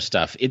rideshare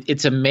stuff.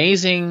 It's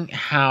amazing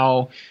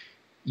how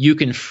you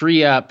can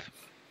free up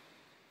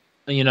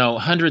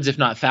hundreds, if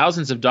not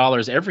thousands of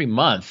dollars every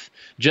month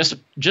just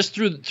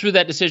through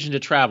that decision to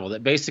travel.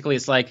 That basically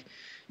it's like,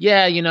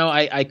 yeah,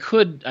 I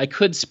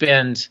could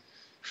spend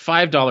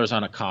 $5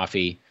 on a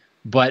coffee,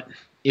 but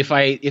if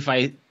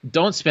I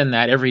don't spend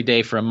that every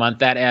day for a month,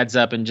 that adds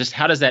up. And just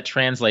how does that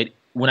translate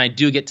when I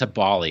do get to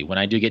Bali, when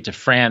I do get to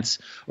France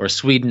or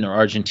Sweden or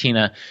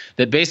Argentina?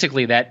 That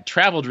basically that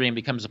travel dream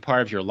becomes a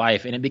part of your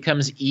life, and it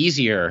becomes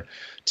easier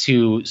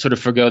to sort of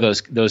forgo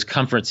those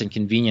comforts and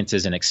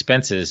conveniences and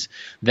expenses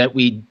that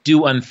we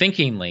do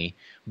unthinkingly,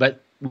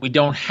 but we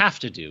don't have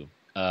to do.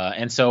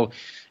 And so,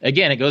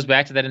 again, it goes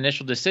back to that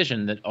initial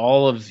decision that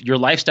all of your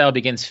lifestyle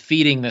begins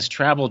feeding this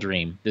travel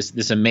dream,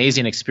 this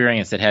amazing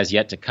experience that has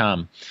yet to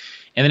come.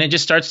 And then it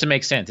just starts to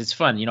make sense. It's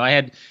fun. I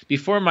had,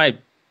 before my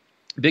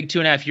big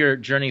 2.5-year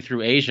journey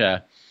through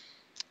Asia,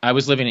 I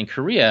was living in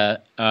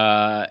Korea,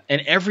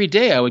 and every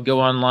day I would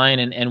go online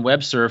and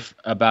web surf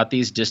about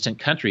these distant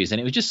countries. And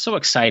it was just so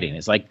exciting.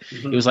 It's like,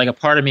 It was like a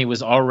part of me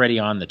was already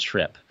on the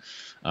trip.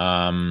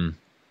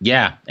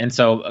 Yeah. And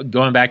so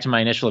going back to my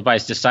initial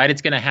advice, decide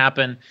it's going to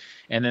happen,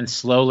 and then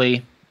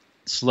slowly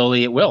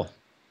it will.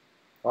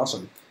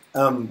 Awesome.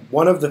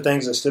 One of the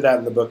things that stood out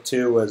in the book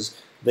too was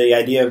the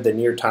idea of the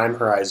near time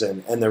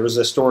horizon. And there was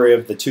a story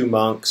of the two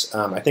monks.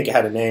 I think it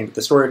had a name, but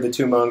the story of the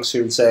two monks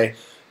who would say,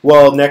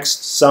 well,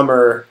 next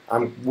summer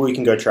we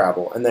can go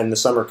travel. And then the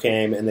summer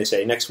came and they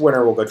say, next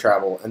winter we'll go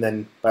travel. And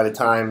then by the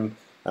time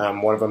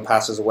one of them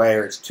passes away,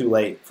 or it's too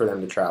late for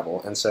them to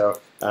travel. And so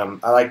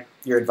I like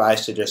your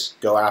advice to just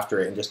go after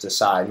it and just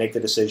decide, make the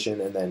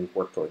decision, and then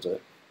work towards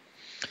it.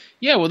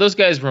 Yeah, well, those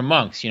guys were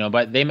monks,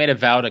 but they made a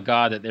vow to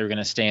God that they were going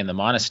to stay in the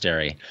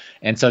monastery.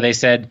 And so they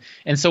said,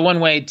 and so one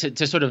way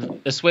to sort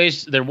of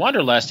assuage their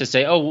wanderlust to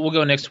say, oh, we'll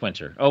go next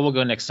winter. Oh, we'll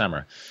go next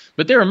summer.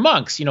 But they're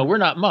monks. We're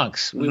not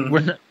monks. We're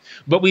not,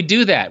 but we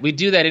do that. We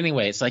do that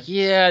anyway. It's like,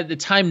 yeah, the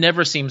time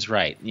never seems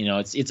right.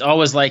 It's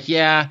always like,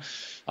 yeah,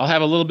 I'll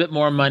have a little bit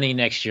more money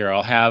next year.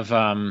 I'll have,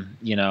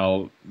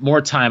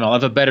 more time. I'll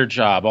have a better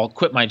job. I'll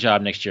quit my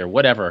job next year,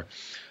 whatever.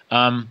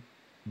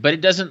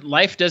 But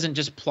life doesn't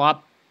just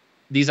plop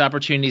these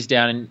opportunities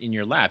down in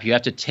your lap. You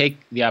have to take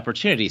the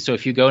opportunity. So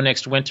if you go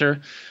next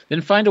winter, then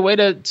find a way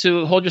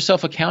to hold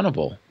yourself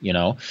accountable,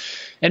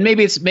 and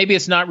maybe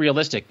it's not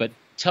realistic, but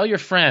tell your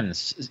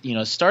friends,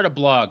 start a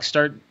blog,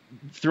 start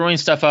throwing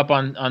stuff up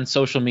on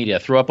social media,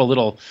 throw up a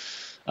little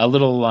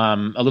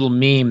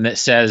meme that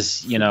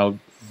says,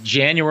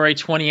 January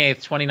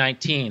 28th,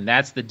 2019,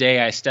 that's the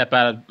day I step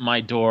out of my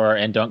door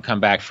and don't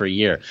come back for a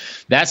year.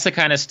 That's the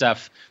kind of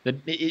stuff that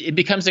it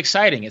becomes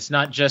exciting. It's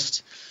not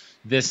just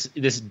this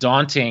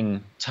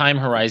daunting time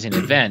horizon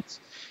event.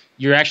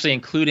 You're actually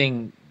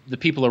including the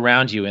people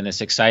around you in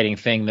this exciting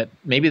thing that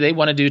maybe they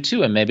want to do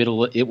too, and maybe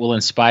it will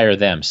inspire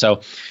them.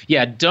 So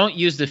yeah, don't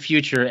use the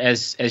future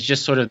as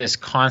just sort of this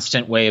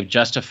constant way of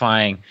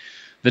justifying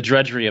the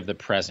drudgery of the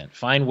present.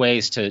 Find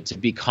ways to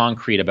be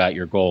concrete about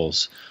your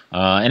goals,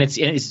 and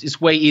it's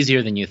way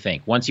easier than you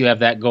think. Once you have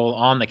that goal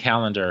on the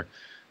calendar,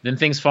 then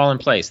things fall in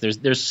place.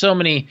 There's so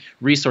many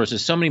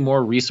resources, so many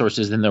more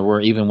resources than there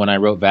were even when I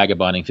wrote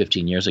Vagabonding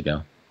 15 years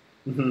ago.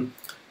 Mm-hmm.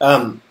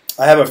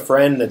 I have a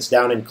friend that's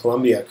down in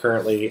Colombia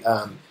currently.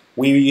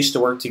 We used to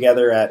work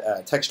together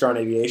at Textron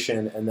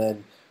Aviation, and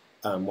then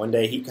one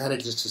day he kind of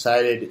just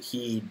decided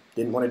he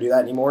didn't want to do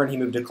that anymore, and he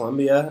moved to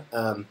Colombia.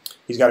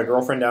 He's got a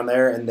girlfriend down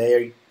there, and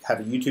they have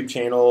a YouTube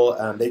channel.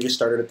 They just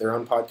started their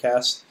own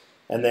podcast,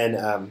 And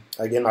then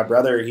again, my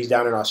brother, he's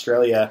down in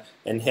Australia,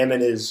 and him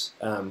and his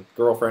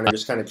girlfriend are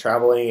just kind of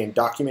traveling and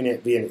documenting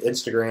it via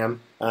Instagram,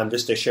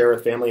 just to share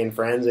with family and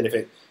friends. And if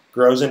it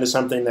grows into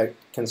something that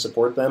can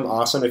support them,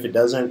 awesome. If it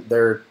doesn't,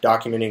 they're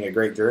documenting a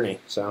great journey.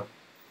 So,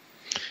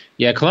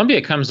 yeah,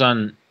 Colombia comes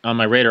on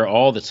my radar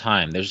all the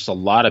time. There's just a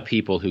lot of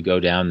people who go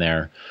down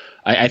there.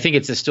 I think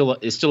it's still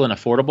an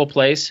affordable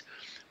place.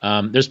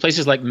 There's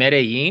places like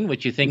Medellin,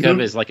 which you think of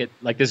as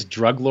like this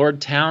drug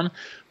lord town,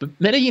 but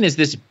Medellin is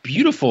this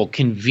beautiful,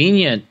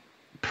 convenient,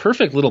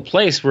 perfect little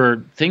place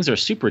where things are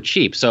super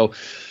cheap. So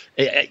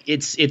it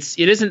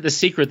isn't the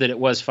secret that it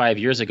was 5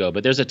 years ago,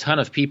 but there's a ton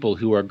of people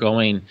who are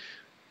going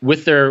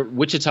with their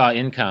Wichita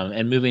income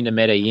and moving to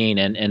Medellin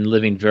and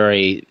living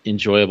very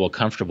enjoyable,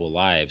 comfortable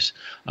lives.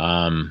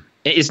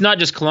 It's not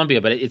just Colombia,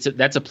 but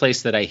that's a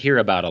place that I hear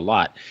about a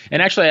lot.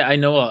 And actually, I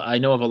know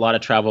of a lot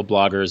of travel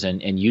bloggers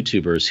and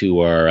YouTubers who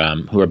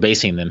are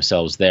basing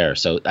themselves there.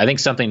 So I think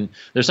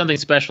there's something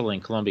special in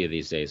Colombia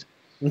these days.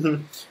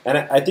 Mm-hmm. And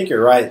I think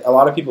you're right. A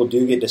lot of people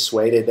do get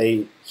dissuaded.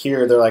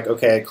 They're like,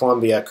 okay,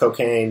 Colombia,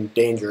 cocaine,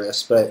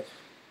 dangerous, but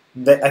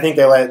I think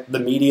they let the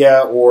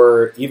media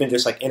or even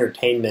just like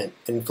entertainment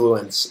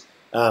influence,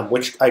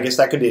 which I guess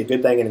that could be a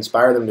good thing and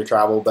inspire them to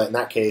travel. But in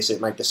that case,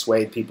 it might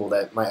dissuade people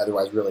that might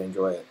otherwise really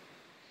enjoy it.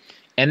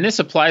 And this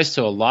applies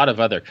to a lot of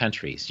other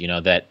countries,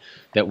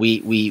 that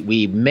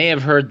we may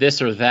have heard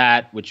this or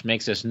that, which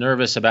makes us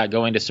nervous about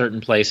going to certain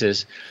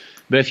places.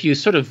 But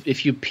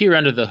if you peer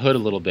under the hood a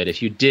little bit,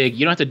 if you dig,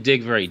 you don't have to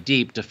dig very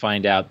deep to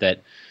find out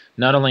that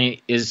not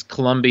only is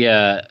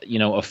Colombia,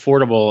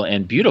 affordable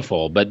and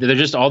beautiful, but there are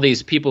just all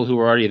these people who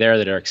are already there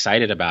that are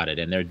excited about it,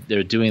 and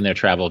they're doing their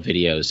travel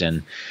videos.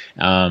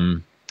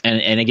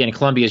 And again,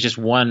 Colombia is just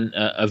one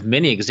of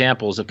many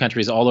examples of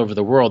countries all over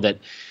the world that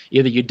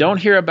either you don't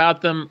hear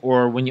about them,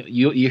 or when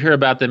you hear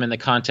about them in the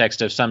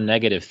context of some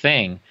negative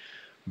thing.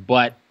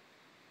 But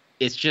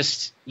it's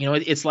just,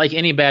 it's like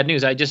any bad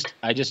news. I just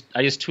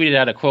tweeted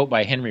out a quote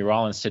by Henry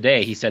Rollins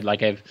today. He said,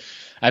 like,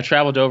 I've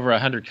traveled over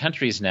 100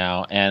 countries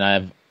now,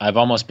 and I've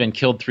almost been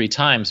killed 3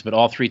 times, but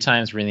all 3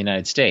 times were in the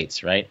United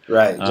States, right?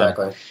 Right,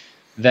 exactly.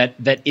 That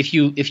if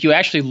you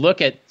actually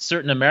look at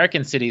certain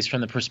American cities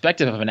from the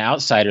perspective of an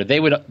outsider, they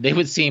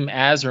would seem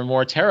as or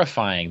more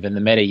terrifying than the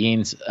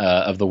Medellins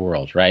of the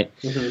world, right?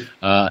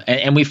 Mm-hmm.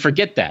 And we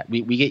forget that.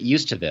 We get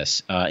used to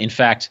this. In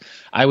fact,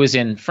 I was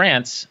in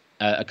France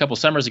a couple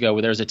summers ago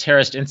where there was a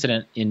terrorist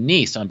incident in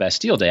Nice on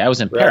Bastille Day. I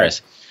was in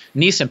Paris.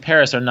 Nice and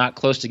Paris are not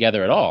close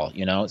together at all,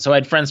 So I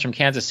had friends from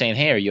Kansas saying,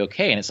 "Hey, are you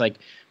okay?" And it's like,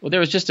 well,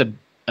 there was just a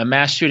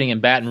mass shooting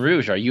in Baton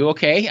Rouge. Are you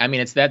okay? I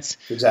mean, that's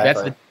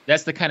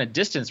the kind of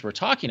distance we're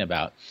talking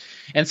about.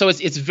 And so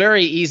it's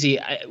very easy.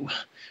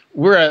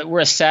 We're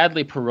a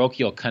sadly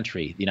parochial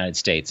country, the United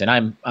States, and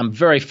I'm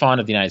very fond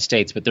of the United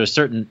States, but there's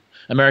certain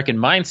American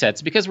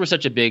mindsets, because we're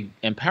such a big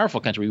and powerful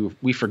country,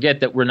 we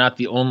forget that we're not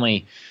the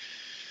only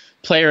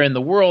player in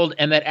the world,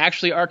 and that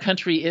actually our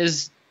country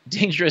is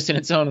dangerous in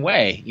its own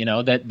way.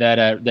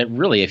 That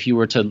really, if you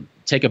were to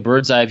take a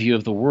bird's eye view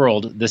of the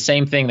world, the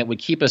same thing that would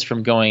keep us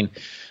from going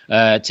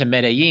to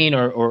Medellin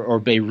or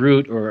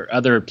Beirut or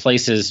other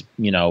places,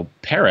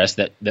 Paris,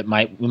 that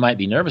we might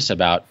be nervous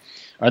about,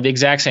 are the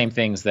exact same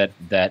things that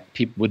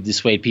would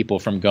dissuade people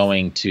from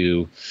going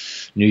to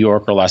New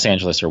York or Los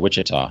Angeles or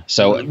Wichita.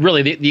 So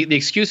really, the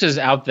excuses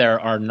out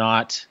there are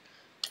not.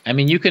 I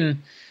mean,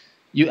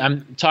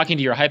 I'm talking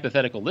to your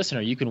hypothetical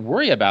listener. You can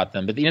worry about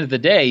them, but at the end of the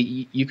day,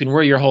 you can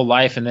worry your whole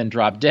life and then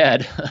drop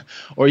dead,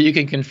 or you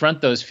can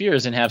confront those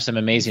fears and have some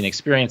amazing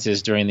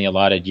experiences during the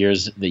allotted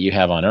years that you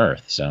have on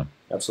Earth. So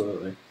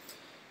absolutely.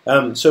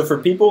 So for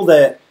people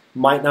that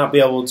might not be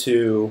able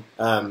to,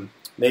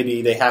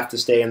 maybe they have to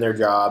stay in their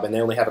job and they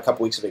only have a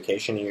couple weeks of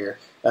vacation a year.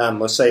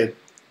 Let's say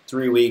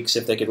 3 weeks,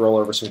 if they could roll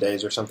over some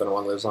days or something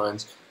along those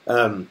lines.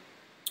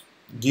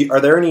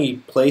 Are there any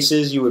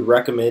places you would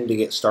recommend to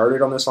get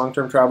started on this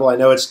long-term travel? I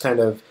know it's kind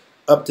of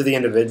up to the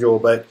individual,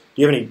 but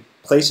do you have any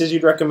places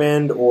you'd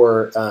recommend,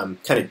 or kind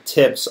of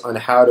tips on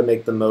how to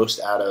make the most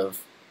out of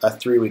a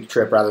 3-week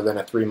trip rather than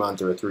a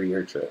 3-month or a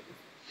 3-year trip?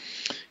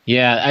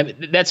 Yeah,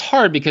 that's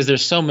hard because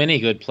there's so many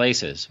good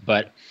places,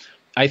 but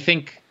I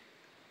think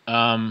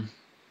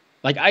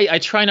I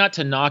try not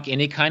to knock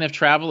any kind of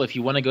travel. If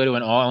you want to go to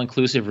an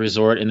all-inclusive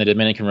resort in the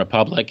Dominican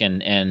Republic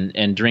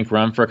and drink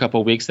rum for a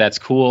couple of weeks, that's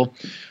cool.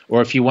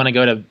 Or if you want to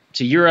go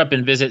to Europe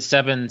and visit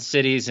 7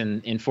 cities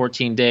in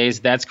 14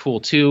 days, that's cool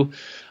too.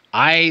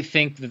 I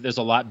think that there's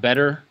a lot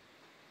better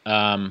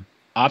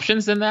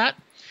options than that.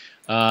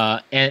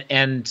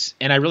 And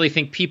I really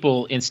think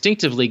people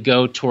instinctively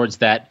go towards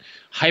that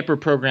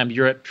hyper-programmed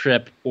Europe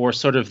trip, or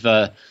sort of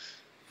the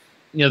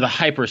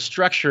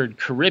hyper-structured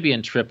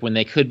Caribbean trip, when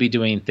they could be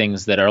doing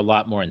things that are a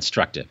lot more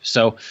instructive.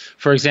 So,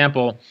 for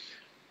example,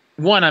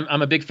 one,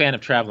 I'm a big fan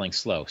of traveling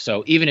slow.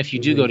 So even if you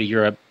do go to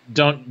Europe,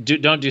 don't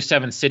do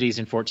 7 cities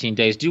in 14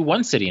 days. Do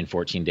 1 city in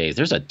 14 days.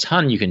 There's a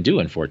ton you can do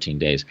in 14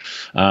 days.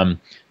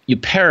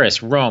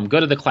 Paris, Rome, go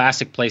to the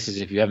classic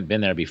places if you haven't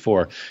been there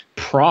before.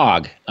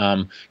 Prague,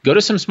 go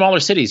to some smaller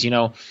cities.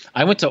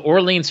 I went to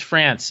Orleans,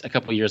 France a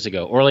couple of years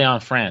ago.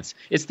 Orléans, France.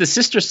 It's the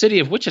sister city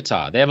of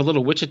Wichita. They have a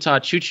little Wichita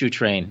choo-choo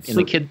train in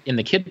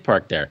the kid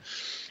park there.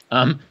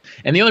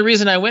 And the only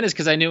reason I went is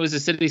because I knew it was a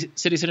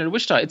city center of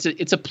Wichita.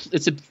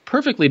 It's a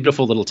perfectly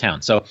beautiful little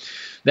town. So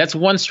that's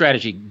one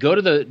strategy. Go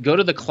to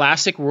the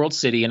classic world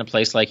city in a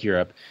place like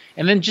Europe,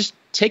 and then just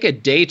take a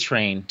day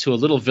train to a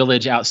little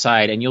village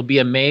outside, and you'll be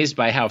amazed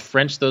by how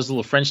French those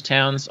little French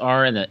towns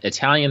are, and the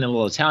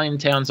little Italian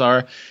towns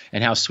are,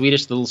 and how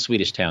Swedish the little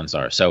Swedish towns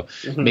are. So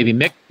maybe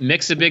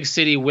mix a big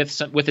city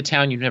with a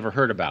town you've never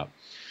heard about.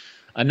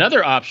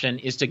 Another option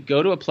is to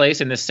go to a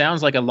place, and this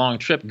sounds like a long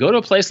trip, go to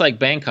a place like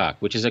Bangkok,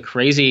 which is a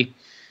crazy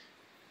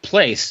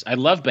place. I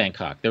love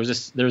Bangkok. There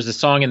was a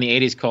song in the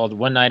 80s called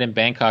One Night in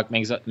Bangkok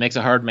Makes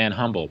a Hard Man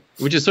Humble,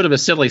 which is sort of a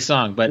silly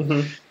song, but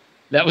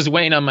that was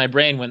weighing on my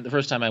brain the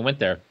first time I went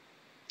there.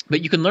 But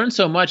you can learn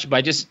so much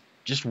by just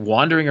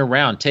wandering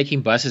around,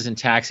 taking buses and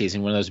taxis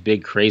in one of those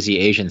big, crazy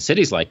Asian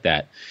cities like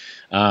that.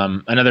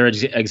 Another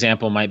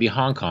example might be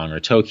Hong Kong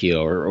or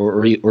Tokyo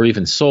or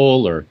even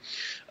Seoul or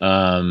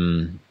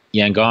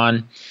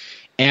Yangon,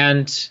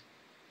 and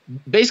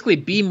basically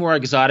be more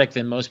exotic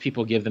than most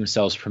people give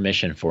themselves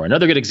permission for.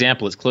 Another good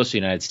example, it's close to the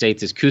United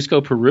States, is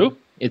Cusco, Peru.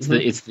 It's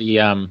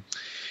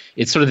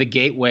it's sort of the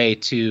gateway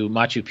to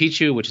Machu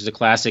Picchu, which is a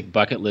classic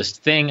bucket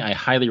list thing. I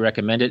highly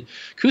recommend it.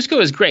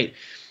 Cusco is great.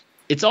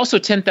 It's also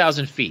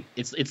 10,000 feet.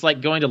 It's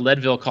like going to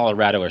Leadville,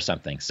 Colorado or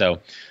something. So,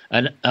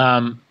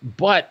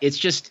 but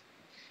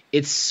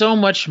it's so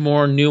much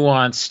more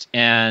nuanced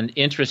and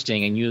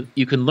interesting, and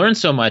you can learn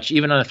so much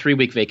even on a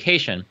 3-week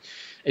vacation.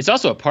 It's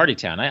also a party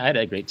town. I had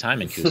a great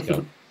time in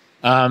Cusco.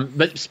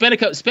 But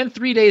spend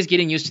 3 days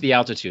getting used to the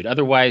altitude.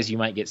 Otherwise, you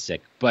might get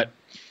sick. But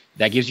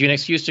that gives you an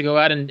excuse to go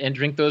out and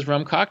drink those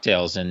rum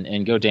cocktails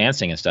and go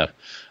dancing and stuff.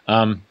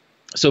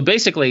 So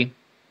basically,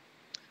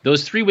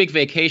 those 3-week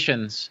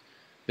vacations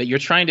that you're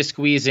trying to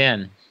squeeze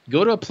in,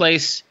 go to a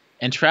place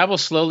and travel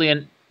slowly,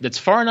 and that's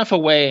far enough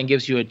away and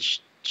gives you a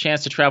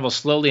chance to travel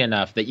slowly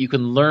enough that you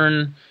can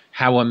learn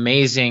how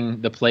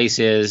amazing the place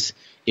is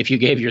if you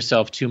gave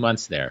yourself 2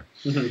 months there.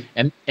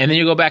 And then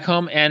you go back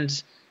home,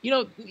 and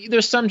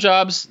there's some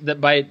jobs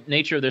that by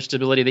nature of their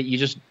stability that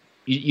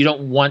you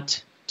don't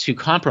want to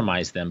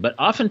compromise them, but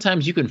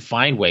oftentimes you can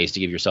find ways to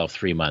give yourself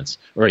 3 months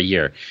or a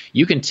year.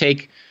 You can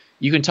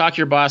talk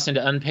your boss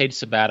into unpaid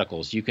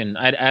sabbaticals.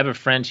 I have a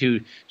friend who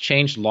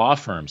changed law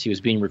firms. He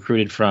was being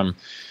recruited from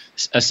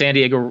a San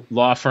Diego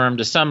law firm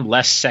to some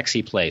less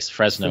sexy place,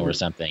 Fresno or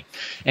something.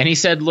 And he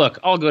said, look,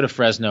 I'll go to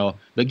Fresno,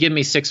 but give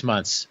me 6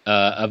 months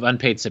of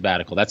unpaid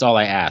sabbatical. That's all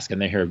I ask.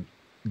 And they're here,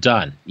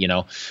 done,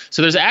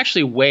 So there's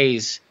actually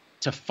ways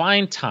to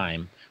find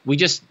time. We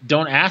just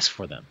don't ask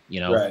for them,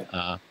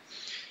 Right.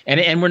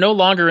 And we're no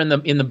longer in the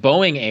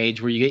Boeing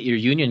age where you get your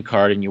union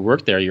card and you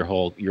work there your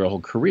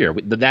whole career.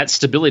 That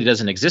stability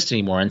doesn't exist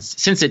anymore. And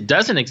since it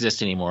doesn't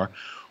exist anymore,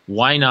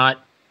 why not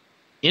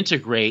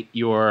integrate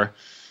your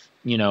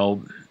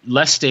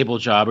less stable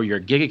job or your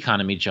gig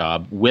economy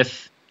job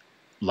with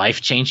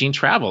life-changing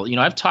travel?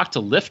 I've talked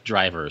to Lyft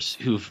drivers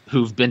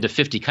who've been to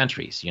 50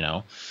 countries.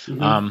 I've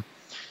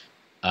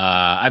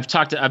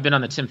been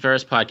on the Tim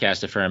Ferris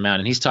podcast a fair amount,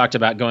 and he's talked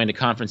about going to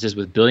conferences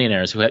with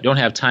billionaires who don't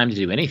have time to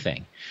do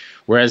anything.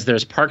 Whereas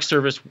there's park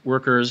service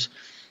workers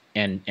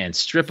and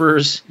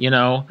strippers,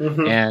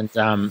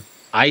 and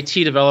IT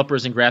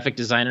developers and graphic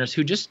designers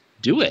who just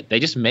do it. They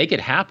just make it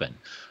happen.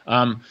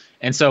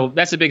 And so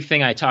that's a big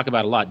thing I talk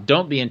about a lot.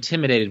 Don't be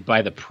intimidated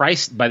by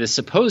the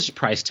supposed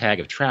price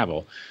tag of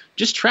travel.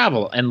 Just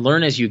travel and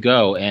learn as you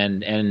go,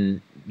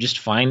 and just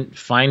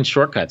find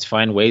shortcuts,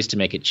 find ways to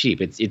make it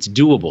cheap. It's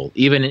doable,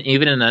 even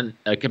in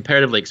a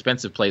comparatively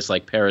expensive place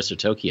like Paris or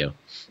Tokyo.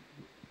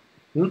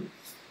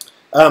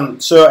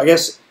 So I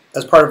guess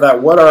as part of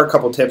that, what are a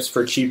couple tips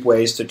for cheap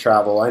ways to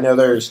travel? I know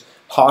there's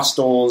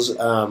hostels,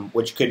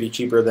 which could be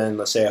cheaper than,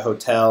 let's say, a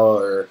hotel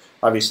or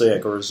obviously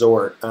like a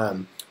resort.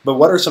 But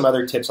what are some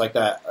other tips like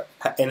that?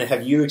 And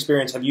have you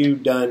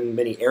done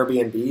many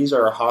Airbnbs,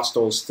 or are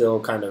hostels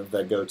still kind of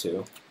the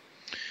go-to?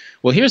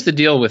 Well, here's the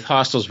deal with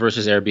hostels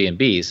versus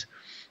Airbnbs.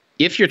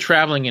 If you're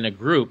traveling in a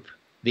group,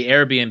 the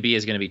Airbnb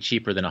is going to be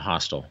cheaper than a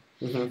hostel.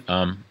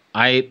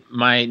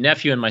 My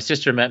nephew and my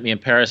sister met me in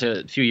Paris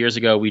a few years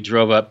ago. We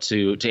drove up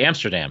to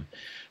Amsterdam,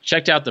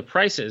 checked out the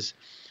prices.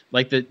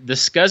 Like the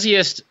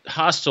scuzziest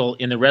hostel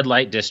in the red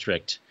light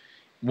district,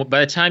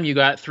 by the time you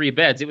got 3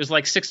 beds, it was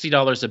like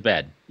 $60 a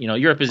bed.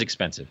 Europe is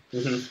expensive.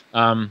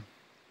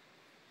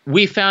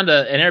 We found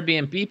an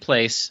Airbnb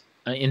place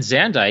in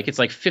Zaandijk. It's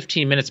like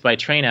 15 minutes by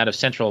train out of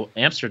central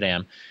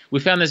Amsterdam. We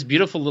found this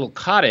beautiful little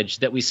cottage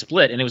that we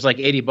split, and it was like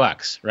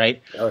 $80,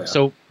 right? Oh, yeah.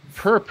 So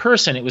per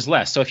person, it was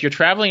less. So if you're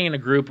traveling in a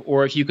group,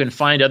 or if you can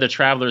find other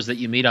travelers that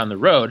you meet on the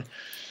road,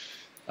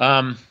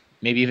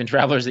 maybe even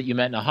travelers that you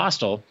met in a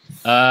hostel,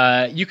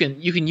 you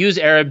can use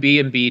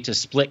Airbnb to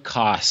split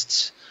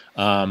costs.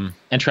 and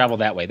travel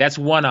that way. That's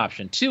one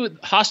option. Two,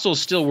 hostels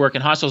still work,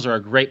 and hostels are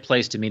a great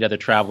place to meet other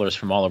travelers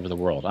from all over the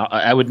world.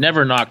 I would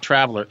never knock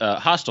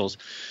hostels.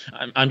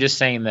 I'm just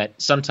saying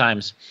that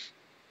sometimes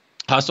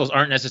hostels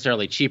aren't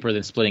necessarily cheaper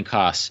than splitting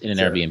costs in an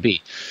Airbnb.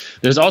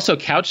 There's also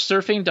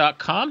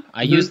couchsurfing.com.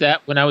 I used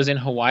that when I was in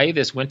Hawaii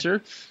this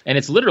winter, and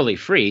it's literally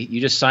free. You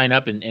just sign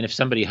up, and if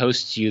somebody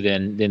hosts you,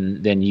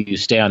 then you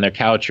stay on their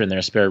couch or in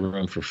their spare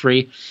room for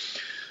free.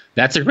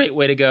 That's a great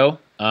way to go.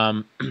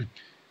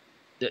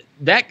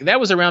 That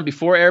was around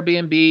before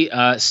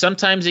Airbnb.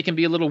 Sometimes it can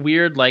be a little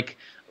weird. Like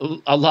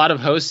a lot of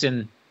hosts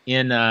in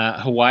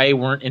Hawaii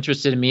weren't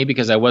interested in me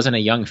because I wasn't a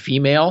young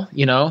female,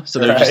 so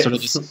they're just sort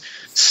of this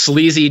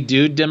sleazy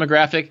dude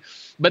demographic.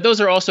 But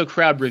those are also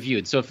crowd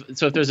reviewed. So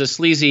if there's a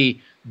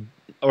sleazy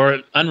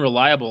or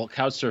unreliable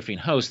couchsurfing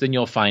host, then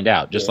you'll find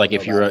out. Just like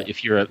if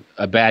you're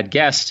a bad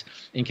guest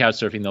in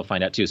couchsurfing, they'll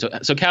find out too. So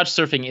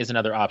couchsurfing is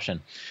another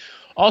option.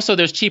 Also,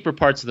 there's cheaper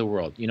parts of the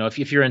world.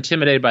 If you're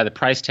intimidated by the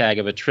price tag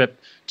of a trip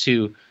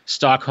to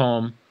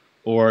Stockholm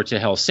or to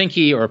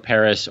Helsinki or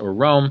Paris or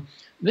Rome,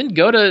 then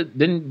go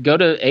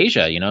to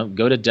Asia.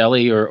 Go to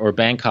Delhi or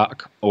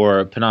Bangkok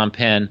or Phnom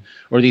Penh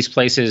or these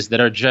places that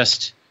are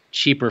just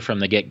cheaper from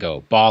the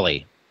get-go.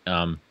 Bali,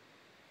 and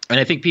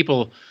I think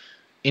people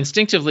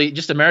instinctively,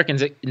 just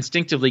Americans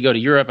instinctively go to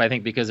Europe. I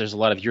think because there's a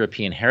lot of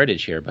European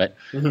heritage here. But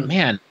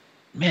man,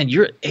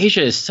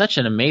 Asia is such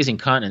an amazing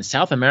continent.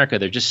 South America,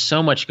 there's just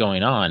so much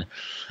going on.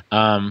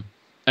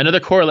 Another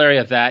corollary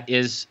of that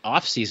is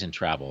off-season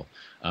travel.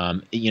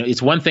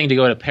 It's one thing to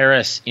go to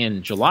Paris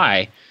in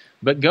July,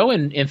 but go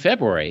in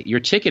February. Your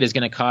ticket is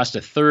going to cost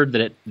a third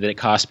that it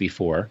cost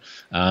before.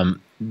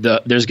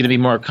 There's going to be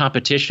more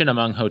competition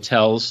among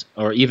hotels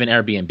or even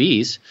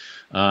Airbnbs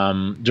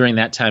during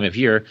that time of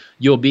year.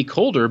 You'll be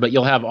colder, but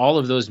you'll have all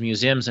of those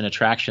museums and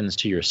attractions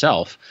to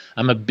yourself.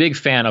 I'm a big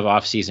fan of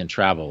off-season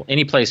travel.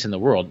 Any place in the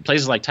world,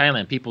 places like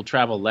Thailand, people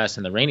travel less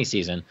in the rainy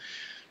season.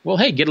 Well,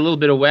 hey, get a little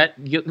bit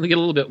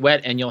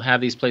wet, and you'll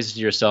have these places to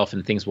yourself,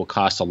 and things will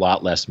cost a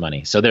lot less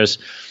money. So there's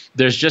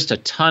just a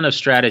ton of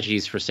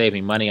strategies for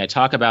saving money. I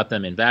talk about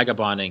them in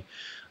Vagabonding,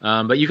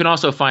 but you can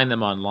also find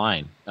them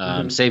online.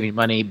 Saving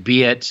money,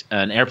 be it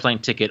an airplane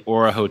ticket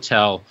or a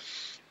hotel,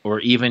 or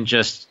even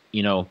just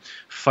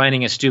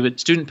finding a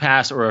student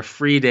pass or a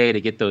free day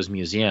to get those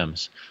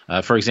museums.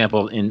 For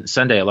example, in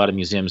Sunday, a lot of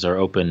museums are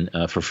open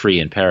for free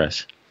in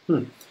Paris.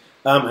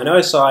 I know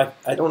I saw,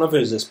 I don't know if it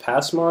was this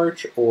past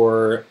March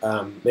or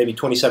maybe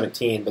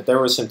 2017, but there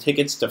was some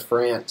tickets to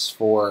France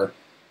for,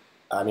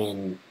 I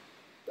don't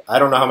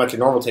know how much a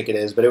normal ticket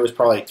is, but it was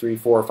probably $300,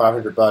 $400,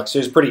 $500. It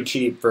was pretty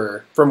cheap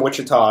from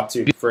Wichita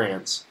to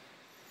France.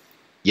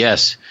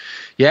 Yes.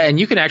 Yeah, and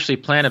you can actually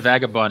plan a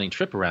vagabonding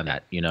trip around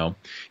that. You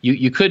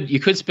could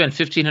spend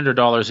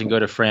 $1,500 and go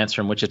to France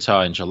from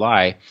Wichita in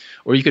July,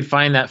 or you could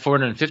find that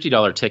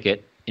 $450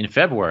 ticket in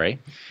February,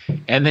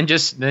 and then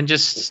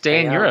just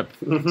stay in Europe.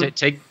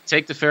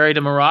 Take the ferry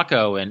to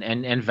Morocco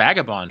and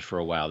vagabond for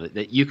a while.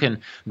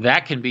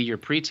 That can be your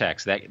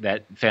pretext.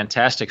 That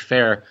fantastic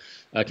fare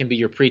can be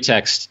your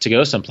pretext to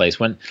go someplace.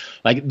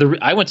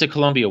 I went to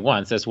Colombia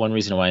once. That's one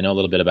reason why I know a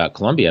little bit about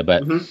Colombia.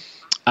 But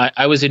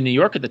I was in New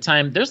York at the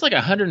time. There's like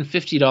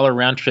 $150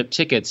 round trip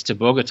tickets to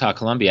Bogota,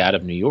 Colombia, out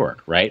of New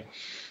York, right?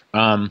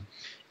 And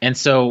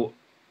so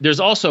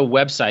there's also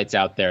websites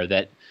out there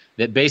that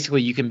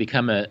basically you can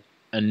become a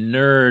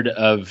nerd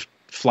of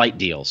flight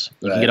deals.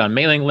 You can get on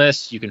mailing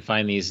lists. You can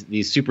find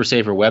these super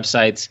saver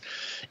websites,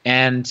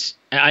 and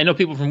I know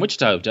people from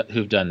Wichita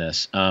who've done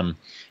this.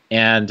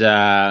 And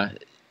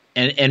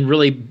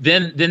really,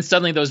 then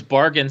suddenly those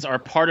bargains are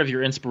part of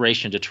your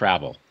inspiration to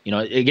travel.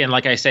 Again,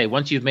 like I say,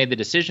 once you've made the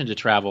decision to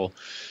travel,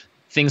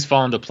 things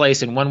fall into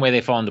place. And one way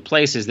they fall into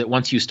place is that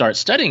once you start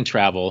studying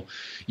travel,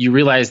 you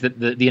realize that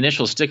the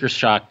initial sticker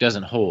shock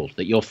doesn't hold,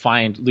 that you'll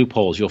find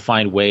loopholes, you'll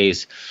find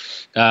ways,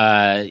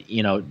 to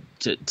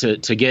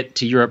get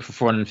to Europe for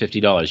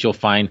 $450. You'll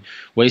find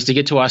ways to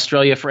get to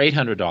Australia for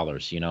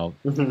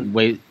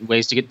 $800,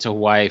 ways to get to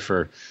Hawaii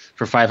for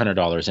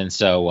 $500. And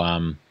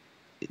so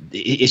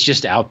it's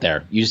just out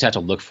there. You just have to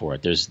look for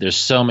it. There's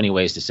so many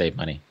ways to save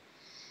money.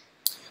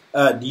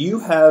 Do you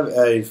have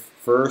a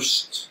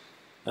first,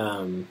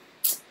 how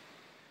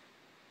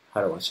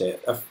do I say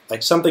it?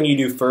 Like something you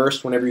do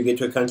first whenever you get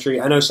to a country?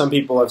 I know some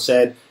people have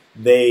said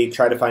they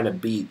try to find a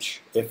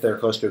beach if they're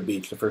close to a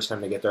beach the first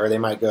time they get there, or they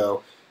might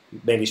go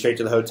maybe straight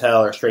to the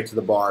hotel or straight to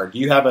the bar. Do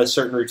you have a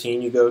certain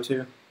routine you go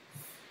to?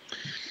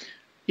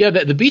 Yeah,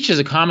 the beach is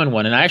a common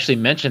one, and I actually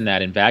mentioned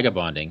that in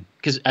Vagabonding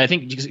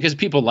because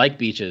people like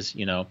beaches,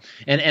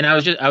 And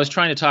I was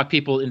trying to talk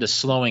people into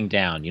slowing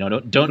down.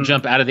 Don't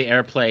jump out of the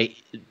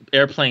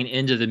airplane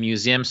into the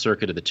museum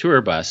circuit of the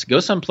tour bus. Go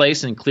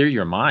someplace and clear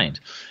your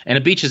mind. And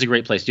a beach is a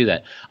great place to do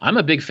that. I'm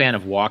a big fan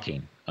of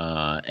walking,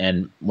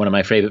 and one of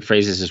my favorite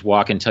phrases is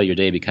 "walk until your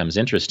day becomes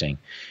interesting."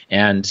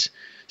 And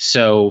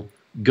so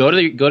go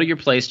to your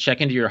place,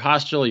 check into your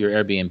hostel, your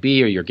Airbnb,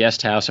 or your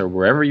guest house, or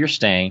wherever you're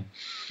staying.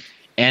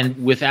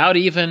 And without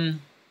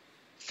even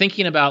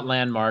thinking about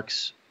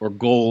landmarks or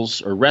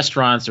goals or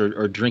restaurants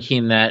or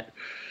drinking that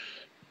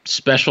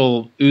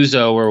special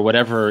ouzo or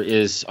whatever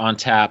is on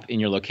tap in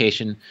your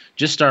location,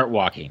 just start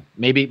walking.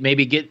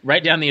 Maybe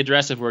write down the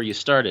address of where you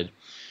started.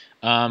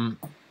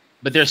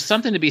 But there's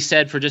something to be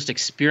said for just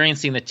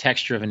experiencing the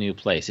texture of a new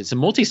place. It's a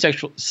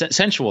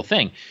multi-sensual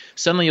thing.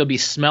 Suddenly you'll be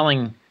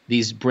smelling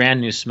these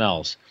brand new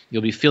smells.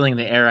 You'll be feeling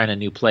the air in a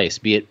new place,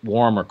 be it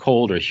warm or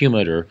cold or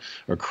humid or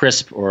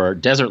crisp or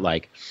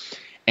desert-like.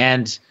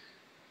 And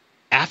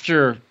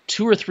after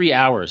 2 or 3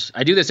 hours,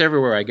 I do this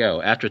everywhere I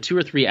go, after 2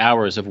 or 3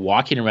 hours of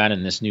walking around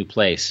in this new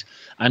place,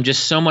 I'm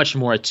just so much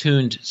more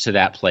attuned to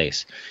that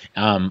place.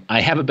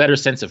 I have a better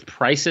sense of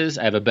prices.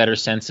 I have a better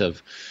sense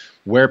of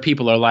where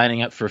people are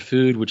lining up for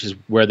food, which is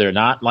where they're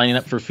not lining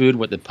up for food,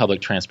 what the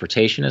public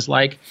transportation is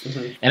like.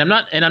 Mm-hmm.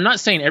 And I'm not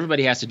saying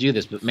everybody has to do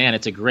this, but man,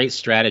 it's a great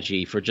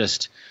strategy for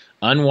just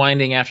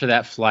unwinding after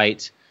that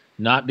flight,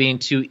 not being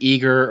too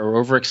eager or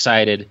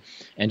overexcited,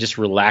 and just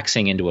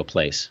relaxing into a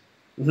place.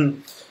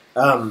 Mm-hmm.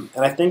 And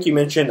I think you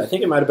mentioned, I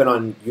think it might have been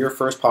on your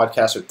first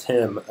podcast with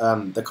Tim,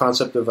 the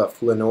concept of a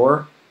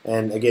flaneur.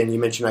 And again, you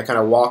mentioned that kind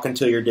of walk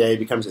until your day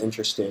becomes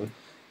interesting.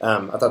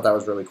 I thought that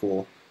was really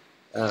cool.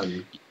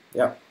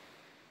 Yeah.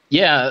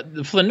 Yeah,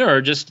 the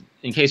flaneur, just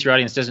in case your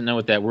audience doesn't know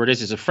what that word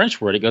is a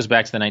French word. It goes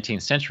back to the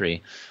 19th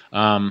century.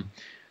 And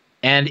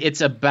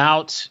it's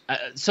about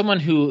someone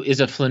who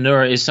is a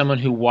flaneur is someone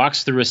who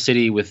walks through a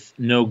city with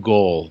no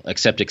goal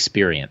except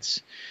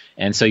experience.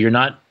 And so you're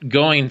not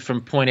going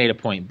from point A to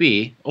point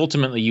B.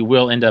 Ultimately, you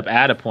will end up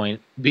at a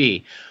point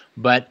B.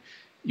 But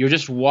you're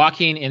just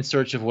walking in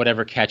search of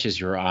whatever catches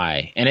your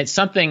eye. And it's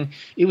something,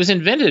 it was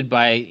invented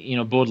by,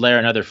 Baudelaire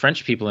and other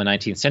French people in the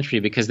 19th century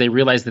because they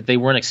realized that they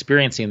weren't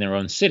experiencing their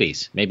own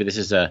cities. Maybe this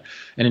is an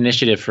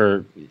initiative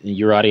for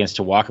your audience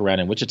to walk around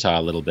in Wichita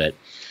a little bit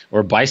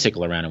or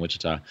bicycle around in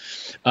Wichita.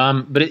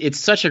 But it's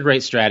such a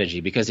great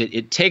strategy because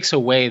it takes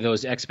away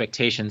those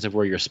expectations of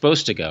where you're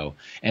supposed to go,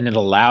 and it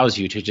allows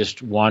you to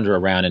just wander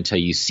around until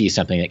you see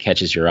something that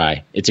catches your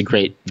eye. It's a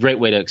great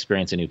way to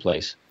experience a new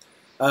place.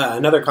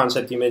 Another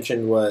concept you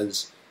mentioned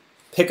was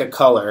pick a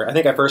color. I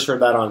think I first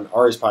heard that on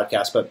Ari's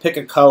podcast, but pick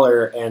a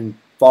color and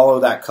follow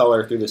that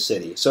color through the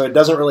city. So it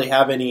doesn't really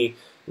have any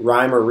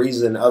rhyme or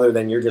reason other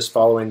than you're just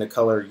following the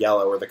color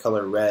yellow or the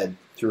color red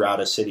throughout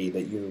a city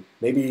that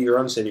maybe your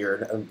own city or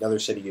another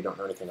city you don't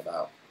know anything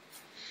about.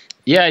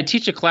 Yeah, I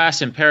teach a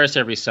class in Paris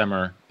every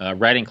summer,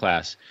 writing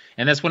class,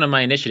 and that's one of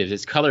my initiatives.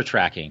 It's color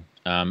tracking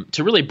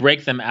to really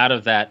break them out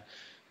of that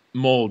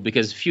mold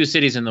because few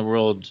cities in the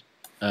world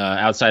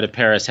outside of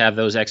Paris have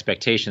those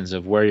expectations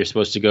of where you're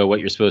supposed to go, what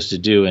you're supposed to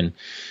do, and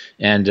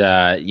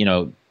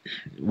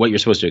what you're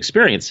supposed to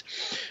experience.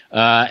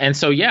 And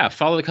so, yeah,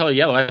 follow the color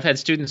yellow. I've had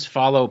students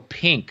follow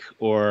pink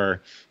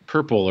or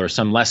purple or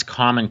some less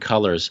common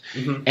colors.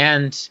 Mm-hmm.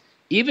 And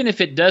even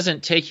if it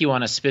doesn't take you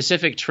on a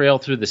specific trail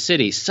through the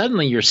city,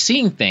 suddenly you're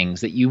seeing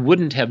things that you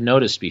wouldn't have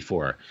noticed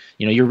before.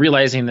 You're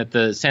realizing that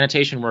the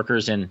sanitation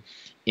workers in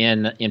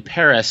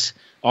Paris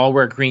all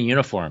wear green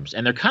uniforms,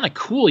 and they're kind of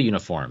cool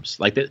uniforms.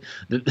 Like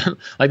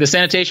the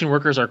sanitation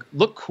workers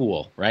look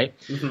cool, right?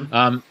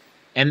 Mm-hmm.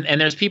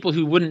 And there's people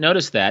who wouldn't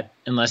notice that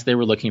unless they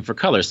were looking for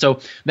colors. So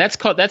that's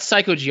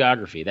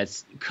psychogeography.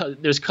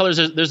 There's colors.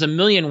 There's a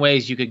million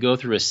ways you could go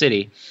through a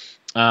city.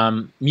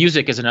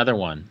 Music is another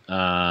one,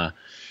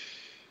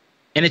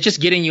 and it's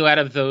just getting you out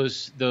of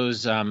those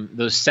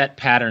set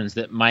patterns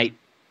that might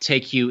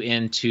take you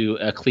into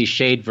a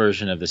cliched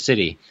version of the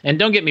city. And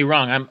don't get me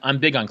wrong, I'm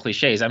big on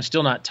cliches. I'm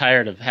still not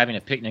tired of having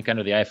a picnic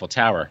under the Eiffel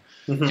Tower.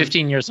 Mm-hmm.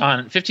 15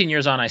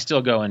 years on, I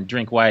still go and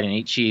drink wine and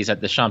eat cheese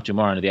at the Champ du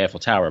Mars under the Eiffel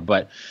Tower.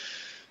 But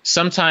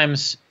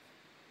sometimes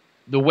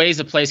the ways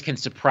a place can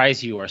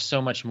surprise you are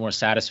so much more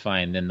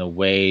satisfying than the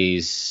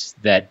ways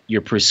that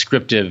your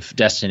prescriptive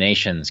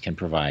destinations can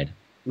provide.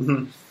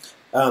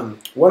 Mm-hmm.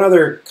 One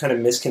other kind of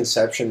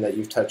misconception that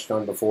you've touched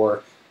on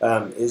before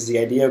is the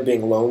idea of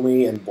being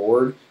lonely and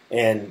bored.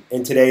 And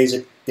in today's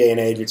day and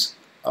age, it's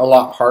a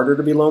lot harder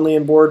to be lonely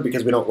and bored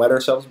because we don't let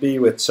ourselves be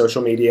with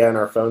social media and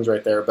our phones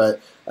right there.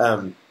 But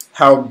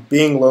how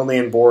being lonely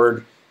and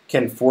bored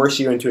can force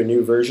you into a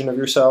new version of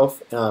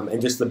yourself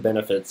and just the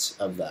benefits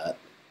of that.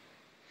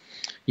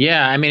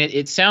 Yeah, I mean,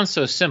 it sounds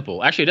so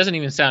simple. Actually, it doesn't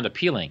even sound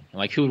appealing.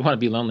 Like, who would want to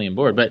be lonely and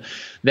bored? But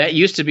that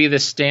used to be the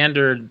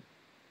standard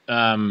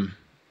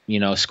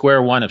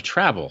square one of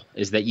travel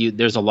is that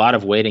there's a lot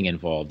of waiting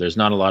involved. There's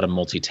not a lot of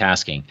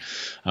multitasking.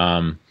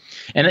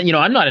 And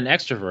I'm not an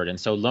extrovert, and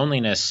so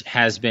loneliness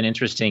has been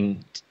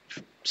interesting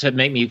to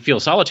make me feel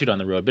solitude on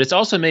the road, but it's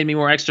also made me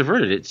more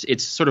extroverted.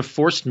 It's sort of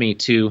forced me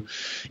to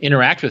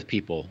interact with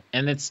people,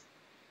 and it's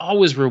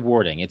always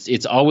rewarding.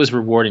 It's always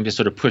rewarding to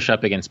sort of push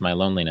up against my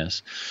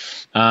loneliness.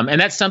 And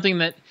that's something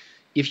that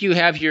if you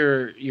have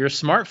your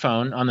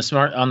smartphone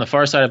on the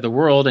far side of the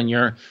world and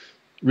you're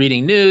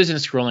reading news and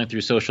scrolling through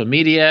social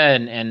media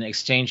and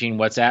exchanging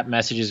WhatsApp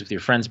messages with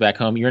your friends back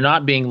home, you're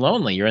not being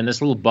lonely. You're in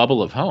this little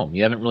bubble of home.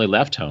 You haven't really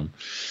left home.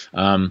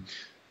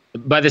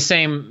 By the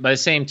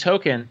same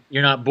token,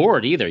 you're not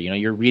bored either.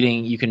 You're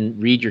reading. You can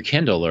read your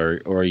Kindle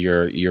or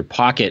your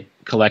pocket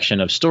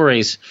collection of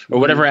stories, or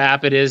whatever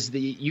app it is that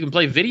you can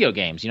play video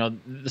games. You know,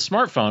 the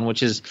smartphone,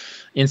 which is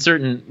in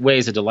certain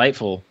ways a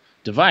delightful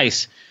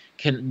device,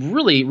 can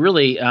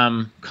really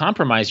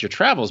compromise your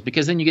travels,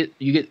 because then you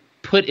get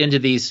put into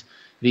these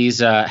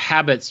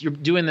habits. You're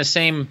doing the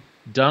same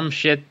dumb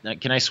shit.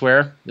 Can I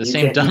swear?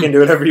 You can do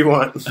whatever you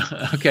want.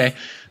 Okay.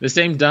 The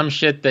same dumb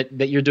shit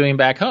that you're doing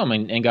back home.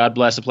 And God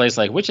bless a place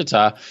like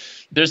Wichita.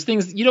 There's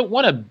things you don't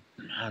want to,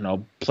 I don't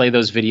know, play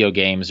those video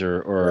games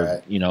or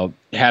Right. you know,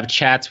 have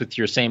chats with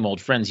your same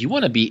old friends. You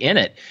want to be in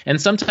it.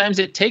 And sometimes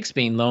it takes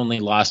being lonely,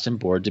 lost, and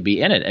bored to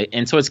be in it.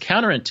 And so it's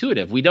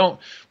counterintuitive.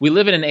 We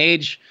live in an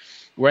age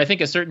where I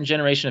think a certain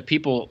generation of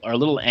people are a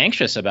little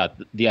anxious about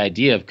the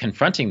idea of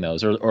confronting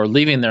those, or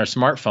leaving their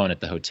smartphone at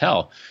the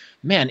hotel.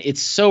 Man,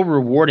 it's so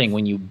rewarding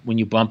when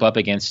you bump up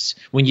against,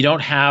 when you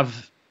don't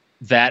have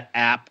that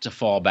app to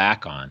fall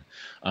back on.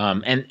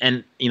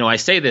 And you know, I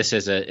say this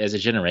as a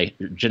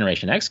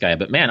Generation X guy,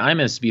 but man, I'm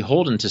as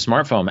beholden to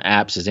smartphone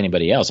apps as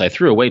anybody else. I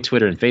threw away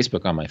Twitter and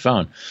Facebook on my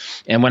phone,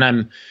 and when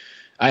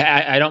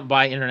I don't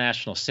buy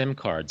international SIM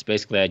cards.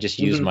 Basically, I just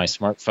use my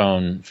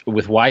smartphone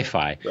with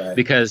Wi-Fi, Right.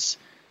 because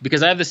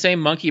I have the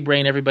same monkey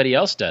brain everybody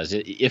else does.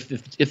 If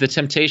the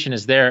temptation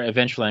is there,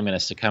 eventually I'm going to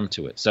succumb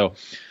to it. So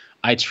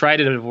I try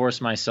to divorce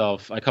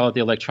myself. I call it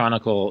the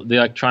electronic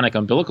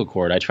umbilical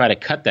cord. I try to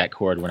cut that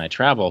cord when I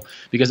travel,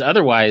 because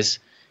otherwise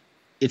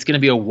it's going to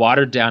be a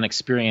watered down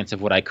experience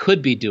of what I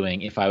could be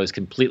doing if I was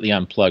completely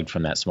unplugged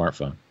from that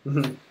smartphone.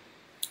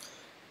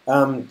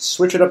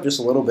 Switch it up just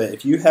a little bit.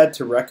 If you had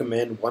to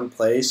recommend one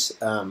place,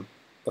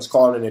 let's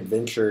call it an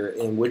adventure,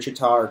 in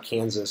Wichita or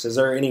Kansas, is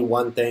there any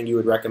one thing you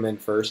would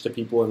recommend first to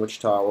people in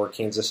Wichita or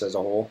Kansas as a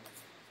whole?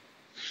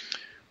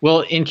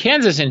 Well, in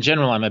Kansas in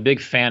general, I'm a big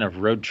fan of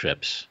road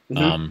trips.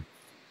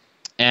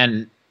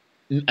 And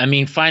I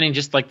mean, finding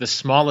just like the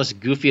smallest,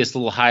 goofiest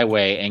little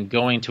highway and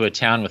going to a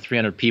town with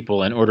 300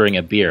 people and ordering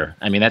a beer.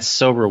 I mean, that's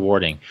so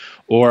rewarding.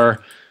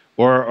 Or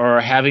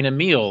having a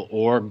meal,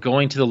 or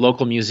going to the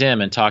local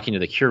museum and talking to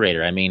the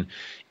curator. I mean,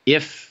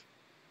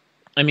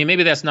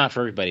 maybe that's not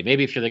for everybody.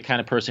 Maybe if you're the kind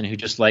of person who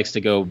just likes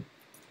to go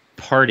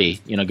party,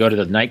 you know, go to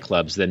the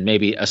nightclubs, then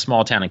maybe a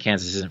small town in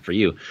Kansas isn't for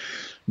you.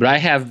 But I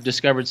have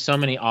discovered so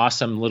many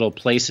awesome little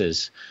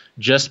places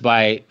just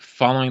by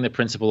following the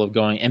principle of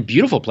going, and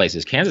beautiful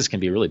places. Kansas can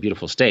be a really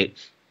beautiful state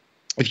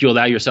if you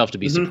allow yourself to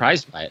be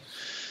surprised by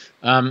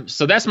it.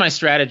 So that's my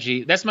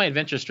strategy. That's my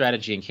adventure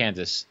strategy in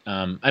Kansas.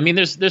 I mean,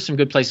 there's some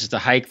good places to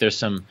hike. There's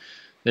some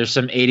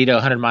 80 to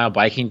 100 mile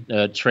biking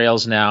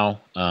trails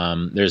now.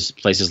 There's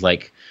places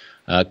like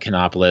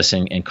Canopolis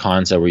and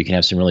Conza where you can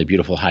have some really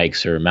beautiful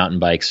hikes or mountain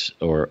bikes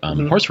or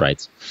horse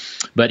rides.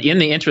 But in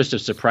the interest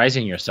of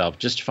surprising yourself,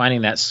 just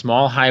finding that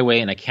small highway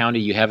in a county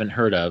you haven't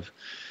heard of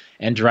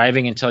and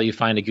driving until you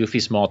find a goofy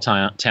small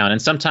town.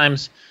 And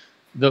sometimes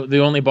the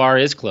only bar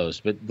is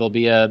closed, but there'll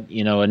be a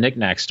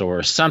knick-knack store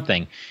or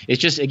something.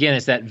 It's just, again,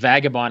 it's that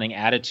vagabonding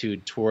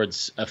attitude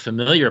towards a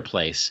familiar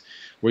place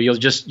where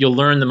you'll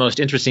learn the most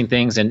interesting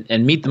things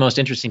and meet the most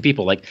interesting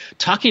people. Like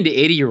talking to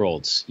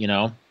 80-year-olds, you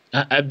know.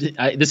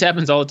 This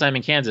happens all the time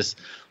in Kansas,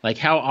 like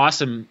how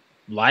awesome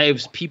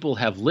lives people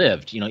have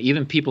lived, you know,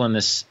 even people in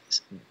this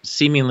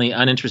seemingly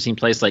uninteresting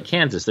place like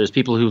Kansas. There's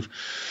people who've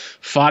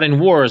fought in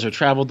wars or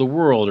traveled the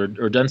world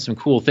or done some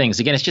cool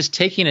things. Again, it's just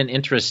taking an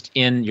interest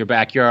in your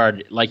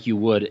backyard like you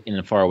would in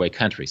a faraway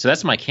country. So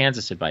that's my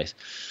Kansas advice.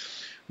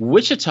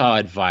 Wichita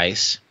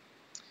advice,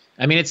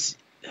 I mean,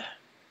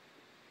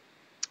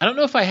 I don't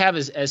know if I have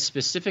as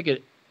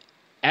specific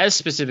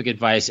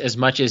advice as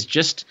much as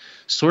just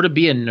sort of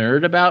be a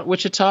nerd about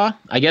Wichita.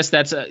 I guess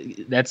that's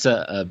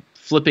a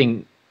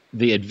flipping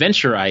the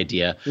adventure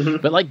idea,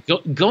 but like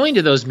going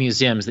to those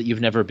museums that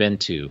you've never been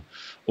to,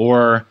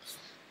 or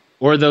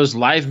those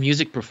live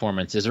music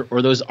performances,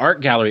 or those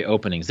art gallery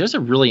openings. There's a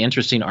really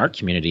interesting art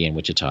community in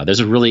Wichita. There's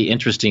a really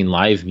interesting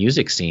live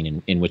music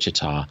scene in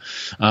Wichita.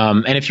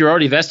 And if you're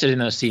already vested in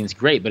those scenes,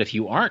 great. But if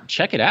you aren't,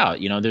 check it out.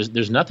 You know,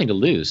 there's nothing to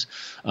lose.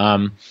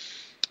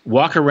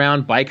 Walk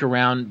around, bike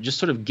around, just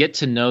sort of get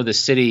to know the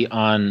city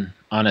on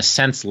a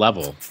sense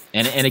level.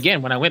 And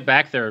again, when I went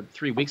back there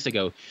 3 weeks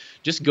ago,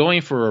 just going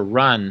for a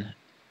run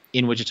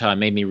in Wichita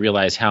made me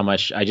realize how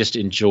much I just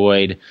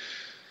enjoyed,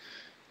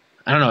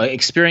 I don't know,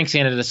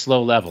 experiencing it at a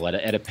slow level,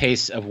 at a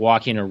pace of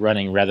walking or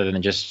running rather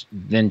than just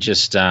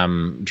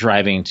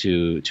driving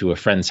to a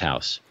friend's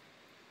house.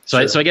 So,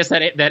 Sure. so I guess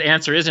that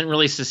answer isn't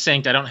really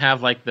succinct. I don't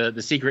have like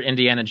the secret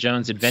Indiana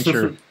Jones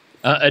adventure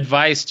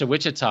advice to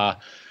Wichita.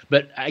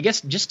 But I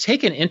guess just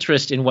take an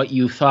interest in what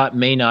you thought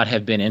may not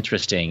have been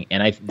interesting.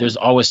 And there's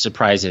always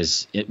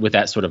surprises with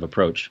that sort of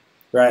approach.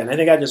 Right, and I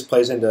think that just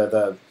plays into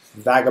the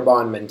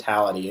vagabond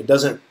mentality. It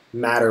doesn't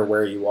matter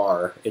where you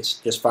are. It's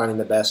just finding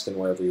the best in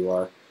wherever you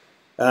are.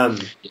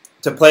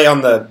 To play on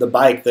the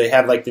bike, they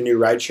have like the new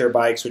rideshare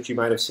bikes, which you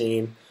might have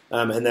seen.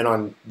 And then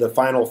on the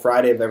final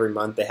Friday of every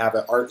month, they have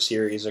an art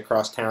series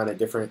across town at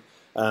different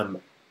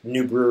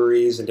new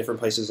breweries and different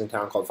places in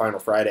town called Final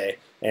Friday.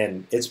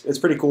 And it's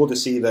pretty cool to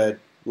see the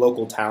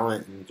local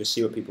talent and just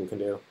see what people can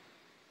do.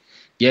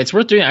 Yeah, it's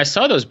worth doing. I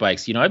saw those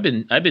bikes. You know, I've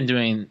been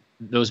doing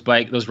those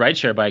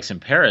rideshare bikes in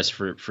Paris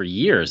for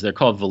years. They're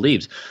called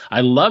Velibs.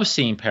 I love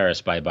seeing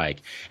Paris by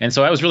bike, and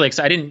so I was really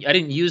excited. I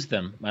didn't use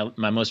them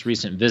my most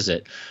recent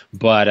visit,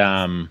 but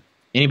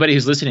anybody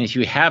who's listening, if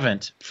you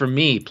haven't, for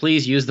me,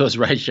 please use those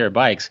rideshare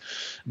bikes.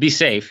 Be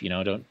safe,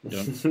 don't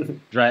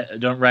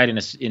ride in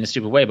a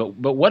stupid way.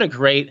 But what a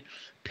great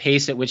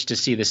pace at which to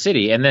see the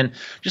city. And then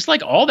just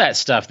like all that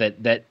stuff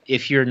that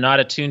if you're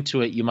not attuned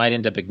to it, you might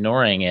end up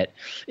ignoring it.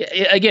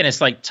 Again, it's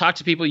like talk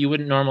to people you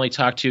wouldn't normally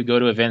talk to, go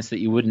to events that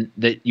you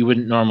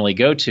wouldn't normally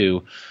go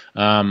to.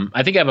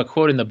 I think I have a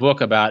quote in the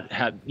book about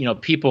how,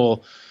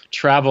 people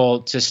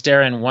travel to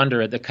stare and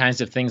wonder at the kinds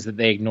of things that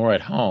they ignore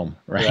at home.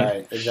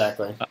 Right.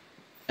 Exactly.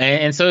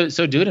 And so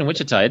do it in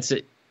Wichita.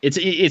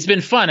 It's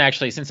been fun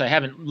actually, since I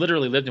haven't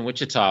literally lived in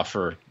Wichita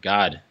for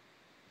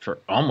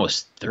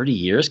almost 30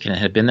 years. Can it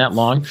have been that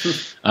long?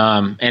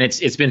 And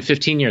it's been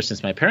 15 years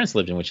since my parents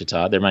lived in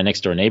Wichita. They're my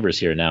next door neighbors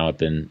here now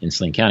up in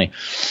Saline County.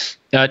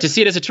 To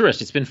see it as a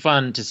tourist, it's been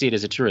fun to see it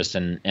as a tourist.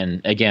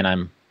 And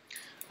again,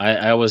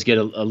 I always get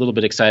a little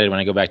bit excited when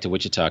I go back to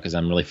Wichita because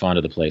I'm really fond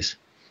of the place.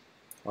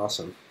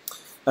 Awesome.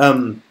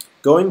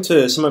 Going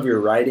to some of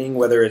your writing,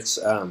 whether it's,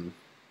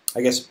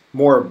 I guess,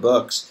 more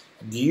books,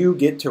 do you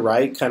get to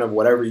write kind of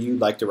whatever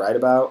you'd like to write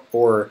about?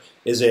 Or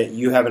is it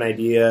you have an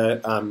idea,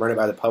 run it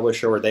by the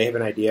publisher, or they have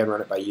an idea and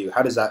run it by you?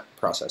 How does that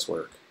process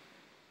work?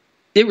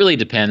 It really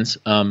depends.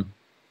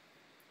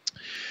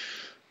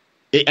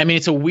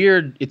 It's a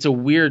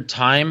weird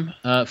time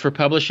for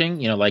publishing.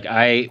 Like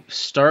I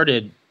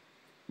started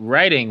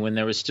writing when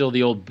there was still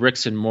the old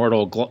bricks and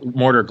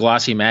mortar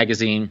glossy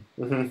magazine,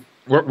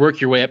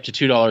 work your way up to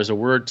 $2 a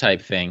word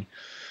type thing.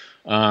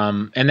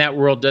 And that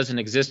world doesn't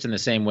exist in the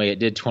same way it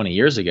did 20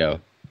 years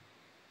ago.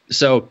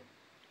 So,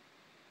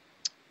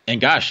 and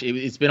gosh,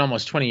 it's been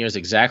almost 20 years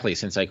exactly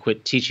since I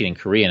quit teaching in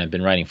Korea and I've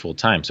been writing full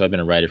time. So I've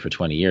been a writer for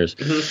 20 years.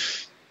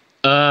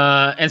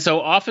 And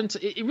so often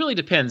it really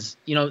depends.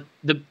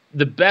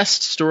 The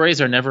best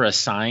stories are never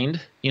assigned,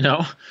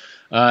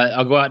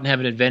 I'll go out and have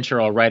an adventure,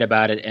 I'll write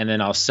about it, and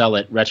then I'll sell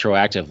it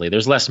retroactively.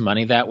 There's less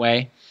money that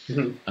way.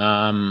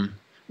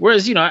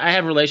 Whereas, I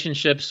have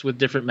relationships with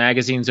different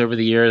magazines over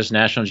the years,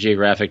 National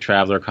Geographic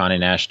Traveler, Condé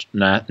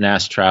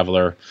Nast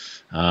Traveler,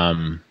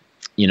 other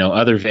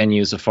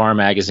venues, a Farm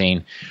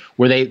magazine,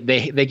 where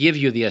they give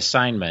you the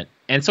assignment.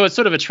 And so it's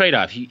sort of a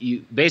trade-off.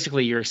 You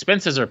basically, your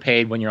expenses are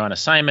paid when you're on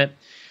assignment.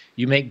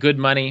 You make good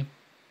money,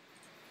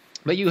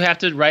 but you have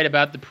to write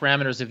about the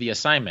parameters of the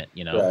assignment,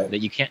 right. That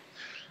you can't.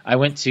 I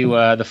went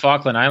to the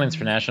Falkland Islands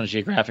for National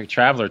Geographic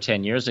Traveler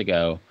 10 years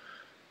ago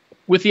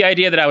with the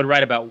idea that I would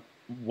write about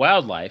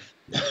wildlife.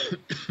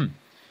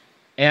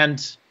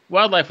 And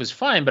wildlife was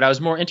fine, but I was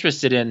more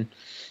interested in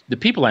the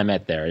people I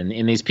met there,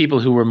 in these people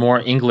who were more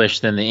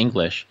English than the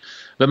English.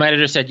 But my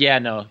editor said, yeah,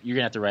 no, you're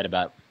going to have to write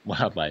about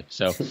wildlife.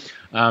 So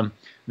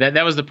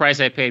that was the price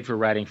I paid for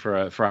writing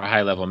for a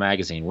high-level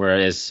magazine,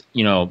 whereas,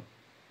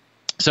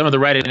 some of the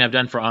writing I've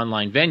done for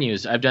online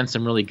venues, I've done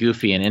some really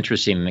goofy and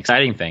interesting and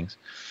exciting things.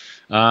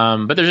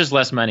 But there's just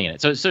less money in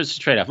it. So it's a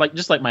trade-off.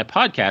 Just like my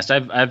podcast,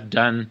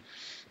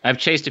 I've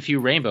chased a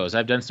few rainbows.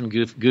 I've done some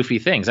goofy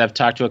things. I've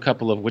talked to a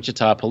couple of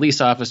Wichita police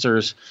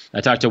officers.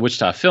 I talked to a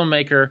Wichita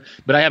filmmaker,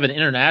 but I have an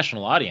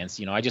international audience.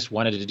 I just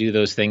wanted to do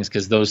those things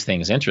because those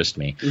things interest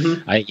me.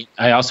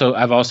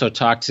 I've also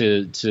talked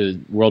to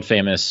world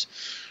famous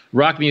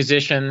rock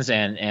musicians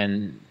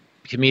and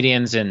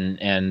comedians and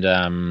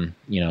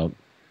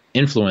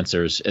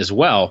influencers as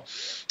well.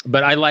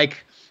 But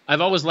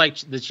I've always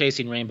liked the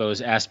chasing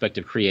rainbows aspect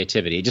of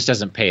creativity. It just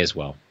doesn't pay as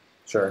well.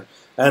 Sure.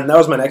 And that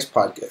was my next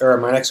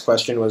my next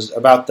question was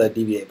about the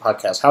Deviate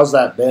podcast. How's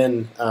that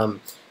been?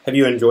 Have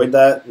you enjoyed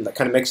that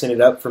kind of mixing it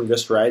up from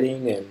just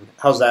writing? And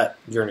how's that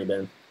journey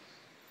been?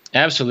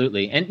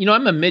 Absolutely. And,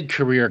 I'm a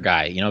mid-career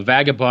guy.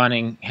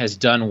 Vagabonding has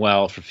done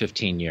well for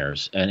 15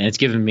 years, and it's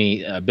given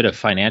me a bit of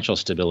financial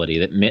stability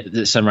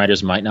that some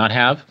writers might not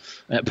have.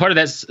 Part of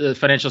that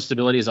financial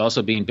stability is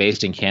also being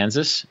based in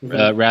Kansas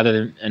rather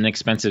than an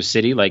expensive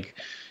city like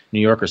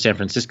New York or San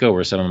Francisco,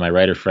 where some of my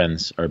writer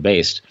friends are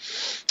based.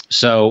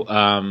 So,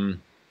 the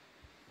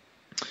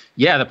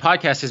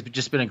podcast has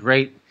just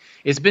been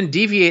it's been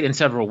deviate in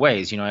several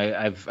ways.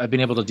 I've been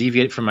able to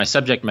deviate from my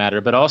subject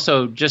matter, but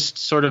also just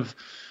sort of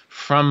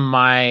from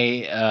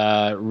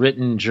my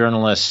written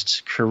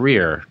journalist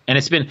career. And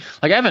it's been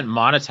I haven't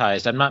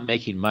monetized. I'm not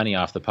making money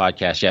off the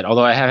podcast yet,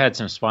 although I have had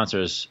some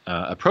sponsors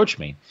approach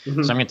me. So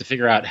I'm going to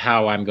figure out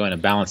how I'm going to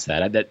balance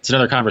that. That's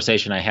another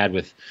conversation I had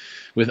with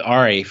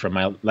Ari from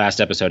my last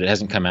episode. It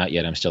hasn't come out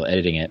yet. I'm still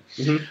editing it.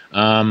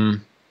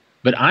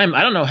 But I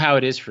don't know how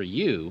it is for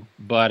you,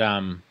 but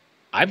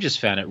I've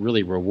just found it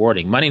really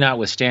rewarding. Money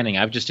notwithstanding,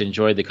 I've just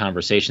enjoyed the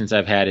conversations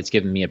I've had. It's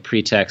given me a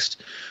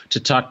pretext to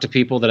talk to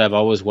people that I've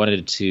always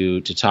wanted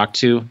to talk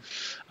to.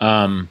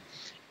 And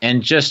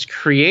just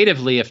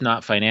creatively, if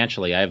not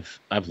financially, I've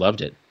loved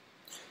it.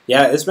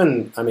 Yeah, it's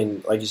been,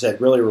 like you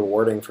said, really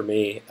rewarding for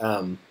me.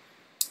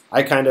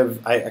 I kind of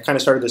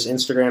started this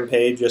Instagram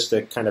page just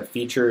to kind of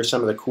feature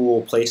some of the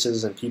cool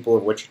places and people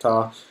of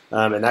Wichita,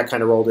 and that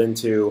kind of rolled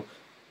into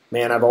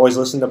man, I've always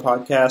listened to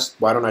podcasts.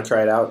 Why don't I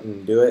try it out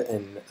and do it?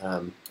 And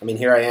I mean,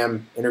 here I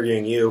am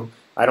interviewing you.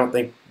 I don't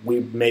think we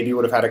maybe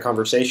would have had a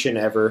conversation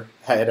ever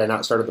had I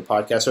not started the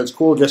podcast. So it's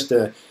cool just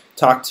to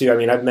talk to. I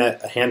mean, I've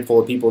met a handful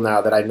of people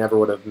now that I never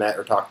would have met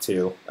or talked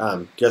to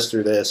just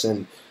through this.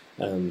 And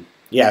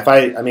yeah,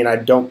 I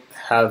don't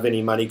have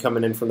any money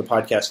coming in from the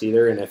podcast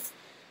either. And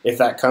if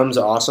that comes,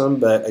 awesome.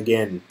 But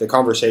again, the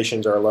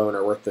conversations alone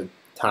are worth the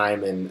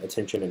time and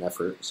attention and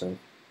effort. So.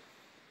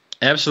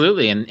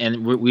 Absolutely,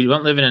 and we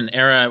don't live in an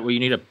era where you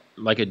need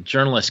a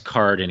journalist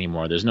card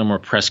anymore. There's no more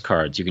press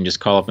cards. You can just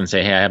call up and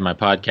say, "Hey, I have my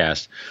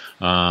podcast."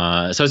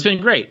 So it's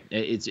been great.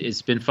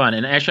 It's been fun,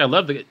 and actually, I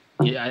love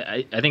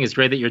I think it's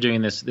great that you're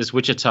doing this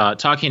Wichita,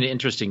 talking to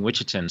interesting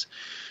Wichitans,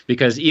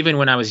 because even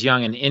when I was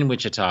young and in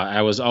Wichita,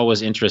 I was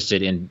always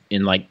interested in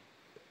like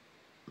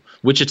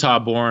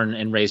Wichita-born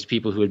and raised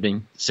people who had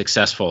been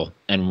successful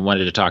and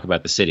wanted to talk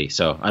about the city.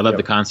 So I love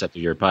the concept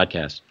of your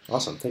podcast.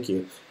 Awesome, thank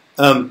you.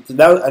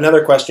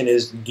 Another question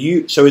is,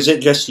 so is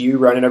it just you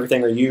running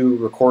everything? Are you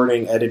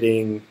recording,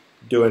 editing,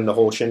 doing the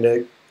whole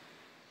shindig?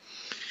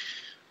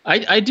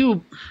 I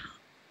do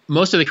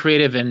most of the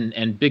creative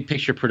and big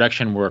picture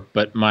production work,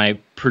 but my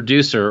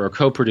producer or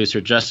co-producer,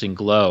 Justin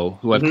Glow,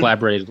 who I've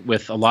collaborated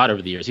with a lot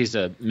over the years, he's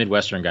a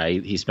Midwestern guy.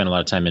 He spent a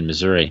lot of time in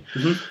Missouri.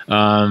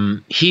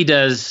 He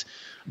does...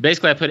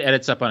 Basically, I put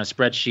edits up on a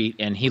spreadsheet,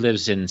 and he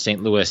lives in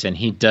St. Louis, and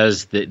he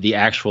does the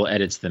actual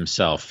edits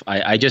themselves.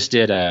 I just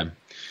did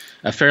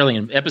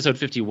episode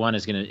 51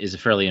 is a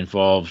fairly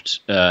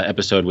involved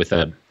episode with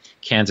a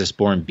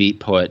Kansas-born beat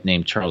poet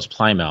named Charles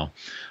Plymell.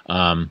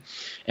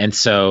 And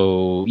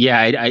so, yeah,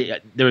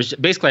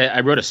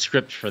 I wrote a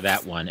script for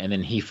that one, and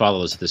then he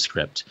follows the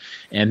script.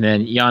 And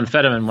then Jan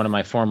Fetterman, one of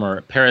my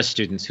former Paris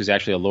students, who's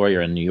actually a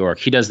lawyer in New York,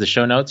 he does the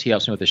show notes. He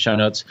helps me with the show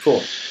notes.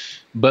 Cool.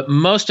 But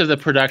most of the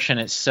production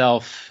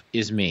itself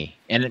is me.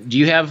 And do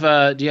you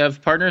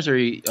have partners, or are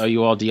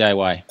you all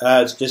DIY?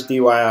 It's just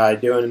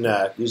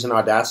DIY, using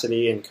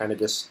Audacity and kind of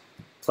just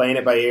playing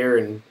it by ear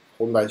and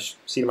holding by the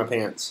seat of my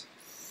pants.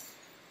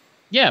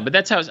 Yeah, but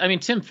that's how.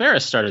 Tim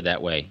Ferris started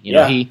that way. You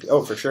know,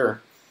 for sure.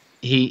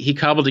 He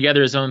cobbled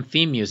together his own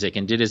theme music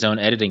and did his own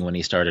editing when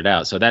he started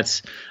out. So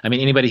that's,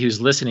 anybody who's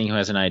listening who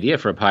has an idea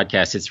for a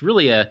podcast, it's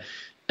really a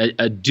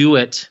do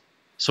it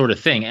sort of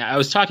thing. I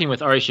was talking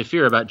with Ari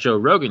Shaffir about Joe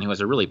Rogan, who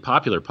has a really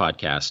popular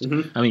podcast.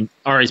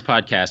 Ari's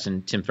podcast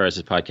and Tim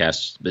Ferriss's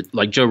podcast, but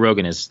like Joe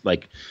Rogan is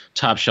like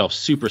top shelf,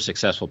 super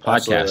successf's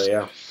podcast. Absolutely,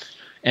 yeah.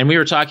 And we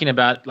were talking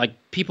about, like,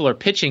 people are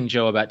pitching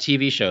Joe about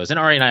TV shows, and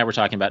Ari and I were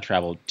talking about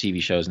travel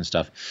TV shows and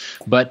stuff.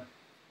 But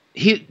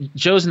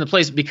Joe's in the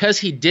place because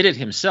he did it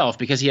himself,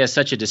 because he has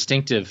such a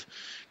distinctive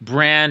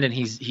brand, and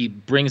he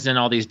brings in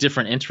all these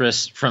different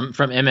interests from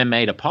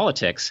MMA to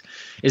politics,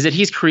 is that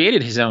he's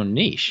created his own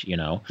niche, you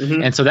know.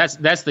 And so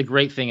that's the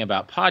great thing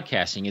about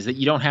podcasting, is that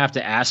you don't have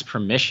to ask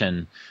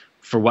permission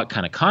for what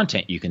kind of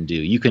content you can do.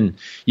 You can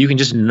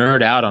just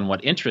nerd out on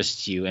what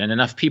interests you, and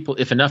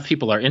if enough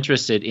people are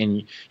interested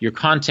in your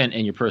content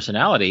and your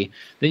personality,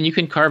 then you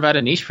can carve out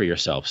a niche for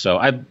yourself.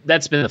 So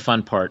that's been the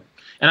fun part,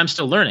 and I'm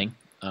still learning,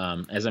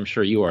 as I'm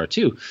sure you are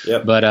too.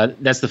 Yep.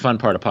 But that's the fun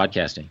part of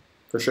podcasting.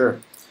 For sure.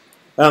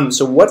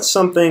 So what's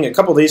a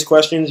couple of these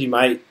questions you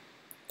might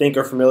think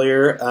are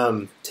familiar.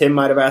 Tim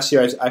might have asked you.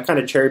 I kind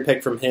of cherry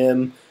picked from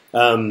him,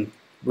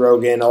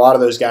 Rogan, a lot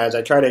of those guys.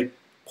 I try to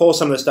pull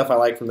some of the stuff I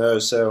like from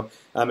those. So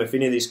if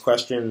any of these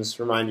questions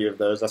remind you of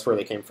those, that's where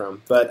they came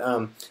from. But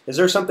is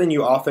there something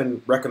you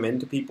often recommend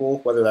to people,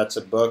 whether that's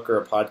a book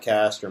or a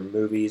podcast or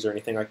movies or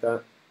anything like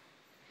that?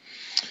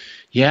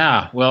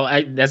 Yeah, well,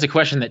 that's a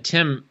question that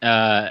Tim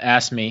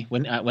asked me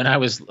when I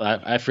was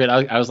I forget,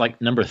 I was like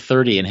number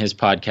 30 in his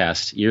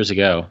podcast years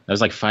ago. That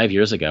was like 5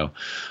 years ago,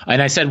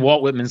 and I said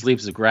Walt Whitman's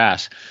Leaves of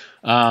Grass.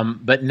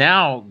 But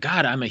now,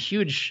 God, I'm a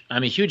huge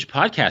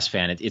podcast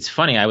fan. It's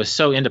funny. I was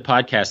so into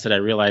podcasts that I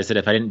realized that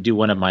if I didn't do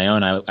one of my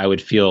own, I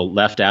would feel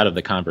left out of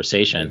the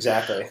conversation.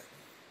 Exactly.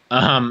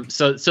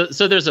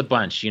 So there's a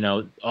bunch, you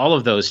know, all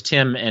of those,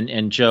 Tim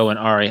and Joe and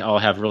Ari all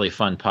have really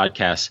fun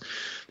podcasts.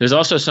 There's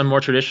also some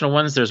more traditional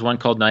ones. There's one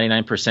called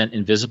 99%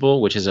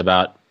 Invisible, which is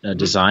about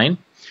design,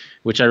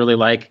 which I really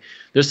like.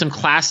 There's some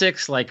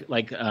classics like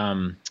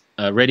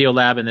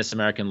Radiolab and This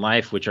American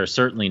Life, which are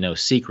certainly no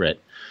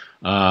secret.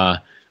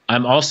 I'm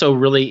also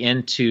really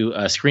into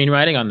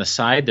screenwriting on the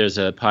side. There's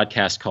a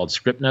podcast called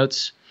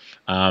Scriptnotes,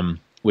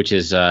 which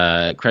is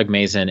Craig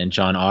Mazin and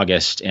John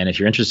August. And if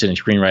you're interested in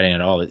screenwriting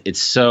at all,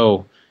 it's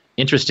so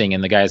interesting,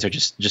 and the guys are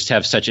just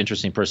have such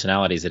interesting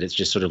personalities that it's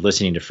just sort of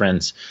listening to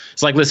friends.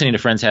 It's like listening to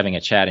friends having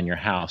a chat in your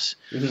house.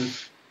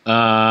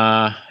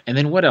 And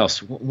then what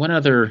else? One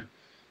other.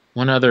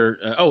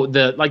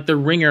 The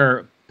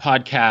Ringer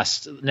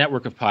podcast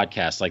network of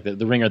podcasts, like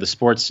the Ringer, the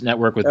sports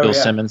network with Bill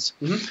Simmons.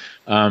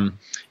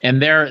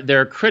 And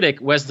their critic,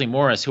 Wesley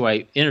Morris, who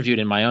I interviewed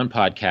in my own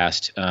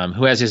podcast,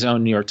 who has his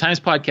own New York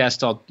Times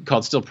podcast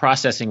called Still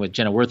Processing with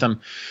Jenna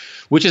Wortham,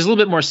 which is a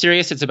little bit more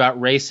serious. It's about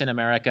race in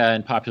America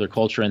and popular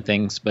culture and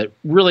things. But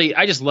really,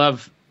 I just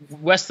love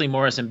Wesley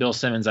Morris and Bill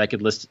Simmons, I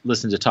could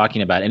listen to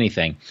talking about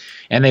anything,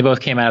 and they both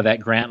came out of that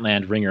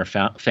Grantland Ringer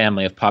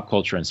family of pop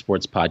culture and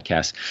sports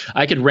podcasts.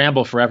 I could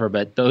ramble forever,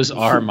 but those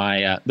are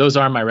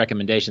my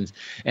recommendations.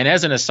 And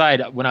as an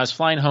aside, when I was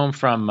flying home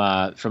from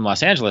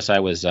Los Angeles, I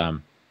was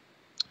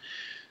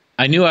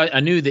I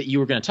knew that you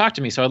were going to talk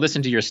to me, so I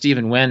listened to your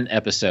Stephen Wen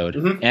episode.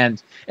 Mm-hmm.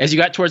 And as you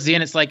got towards the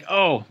end, it's like,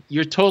 oh,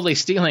 you're totally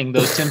stealing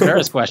those Tim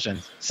Ferriss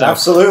questions. So,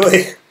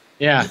 absolutely.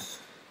 Yeah.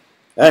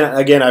 And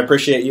again, I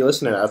appreciate you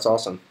listening. That's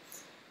awesome.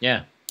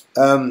 Yeah.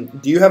 Do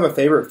you have a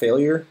favorite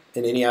failure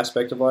in any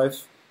aspect of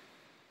life?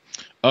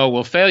 Oh,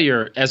 well,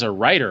 failure as a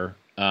writer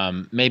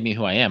made me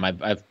who I am.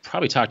 I've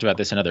probably talked about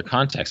this in other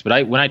contexts,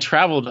 but when I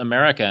traveled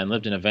America and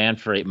lived in a van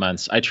for 8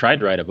 months, I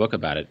tried to write a book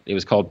about it. It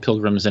was called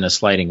Pilgrims in a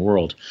Sliding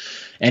World.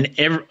 And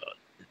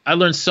I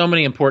learned so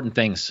many important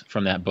things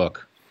from that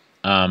book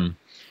that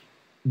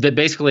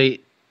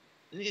basically,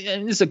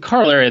 and this is a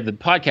corollary of the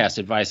podcast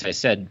advice I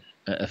said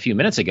a few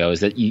minutes ago,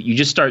 is that you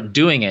just start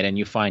doing it and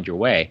you find your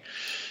way.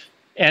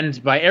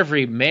 And by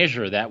every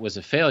measure, that was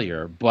a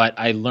failure. But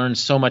I learned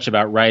so much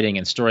about writing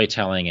and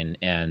storytelling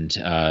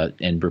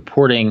and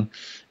reporting,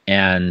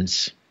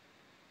 and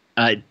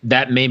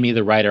that made me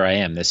the writer I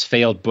am. This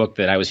failed book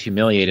that I was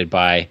humiliated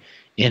by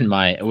it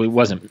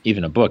wasn't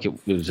even a book;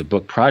 it was a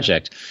book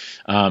project.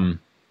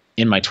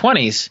 In my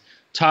 20s,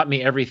 taught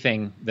me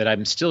everything that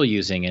I'm still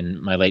using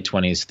in my late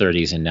 20s,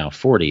 30s, and now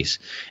 40s.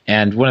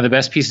 And one of the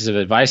best pieces of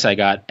advice I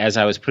got as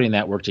I was putting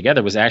that work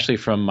together was actually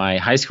from my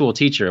high school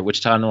teacher at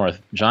Wichita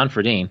North, John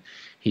Ferdine.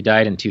 He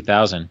died in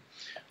 2000.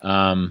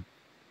 And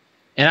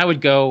I would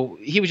go,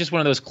 he was just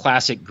one of those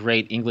classic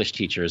great English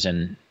teachers.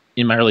 And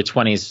in my early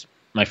 20s,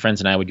 my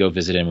friends and I would go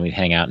visit him and we'd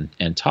hang out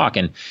and talk.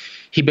 And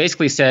he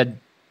basically said,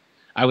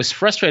 I was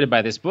frustrated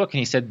by this book. And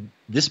he said,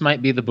 this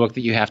might be the book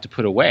that you have to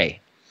put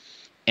away.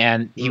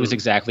 And he was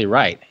exactly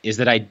right, is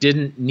that I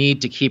didn't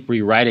need to keep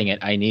rewriting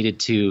it. I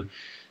needed to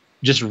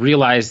just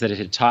realize that it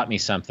had taught me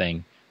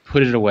something,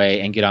 put it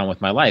away, and get on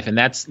with my life. And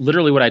that's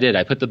literally what I did.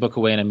 I put the book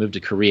away and I moved to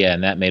Korea,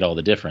 and that made all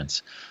the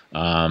difference.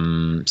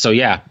 So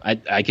yeah,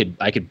 I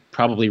could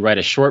probably write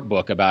a short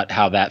book about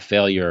how that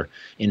failure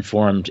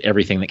informed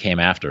everything that came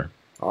after.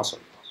 Awesome.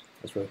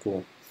 That's really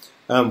cool.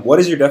 What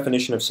is your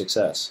definition of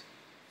success?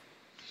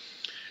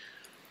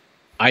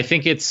 I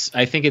think it's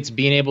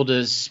being able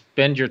to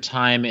spend your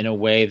time in a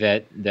way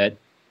that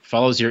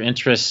follows your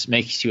interests,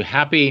 makes you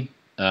happy,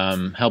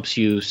 helps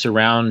you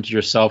surround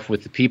yourself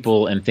with the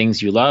people and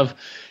things you love,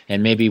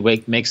 and maybe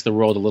makes the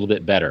world a little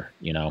bit better.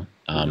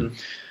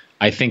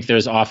 I think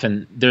there's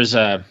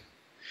a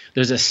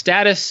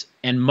status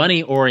and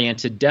money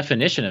oriented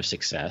definition of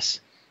success,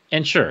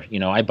 and sure,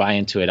 I buy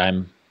into it.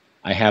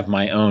 I have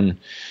my own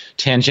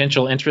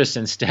tangential interests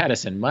in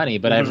status and money,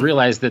 but I've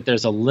realized that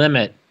there's a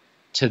limit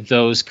to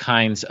those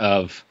kinds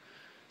of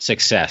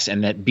success,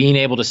 and that being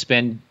able to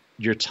spend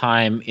your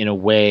time in a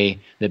way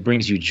that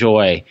brings you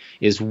joy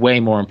is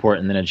way more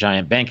important than a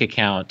giant bank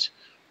account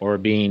or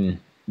being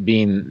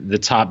the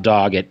top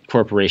dog at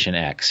Corporation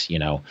X,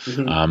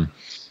 And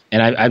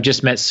I've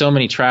just met so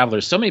many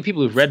travelers, so many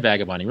people who've read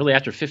Vagabonding. Really,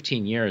 after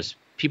 15 years,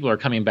 people are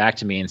coming back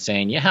to me and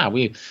saying, yeah,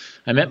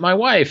 I met my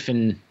wife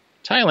in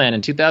Thailand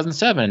in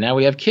 2007, and now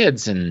we have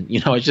kids. And,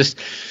 it's just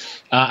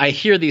I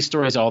hear these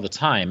stories all the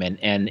time,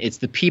 and it's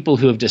the people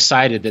who have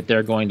decided that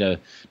they're going to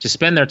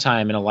spend their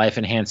time in a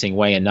life-enhancing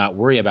way and not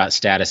worry about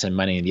status and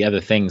money and the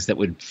other things that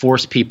would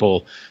force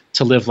people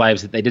to live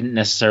lives that they didn't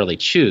necessarily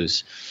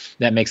choose.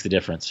 That makes the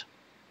difference.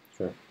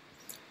 Sure.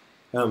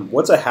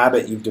 What's a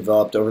habit you've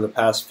developed over the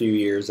past few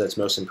years that's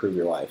most improved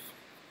your life?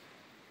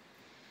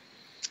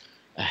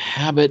 A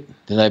habit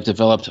that I've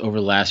developed over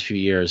the last few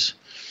years?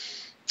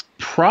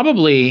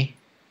 Probably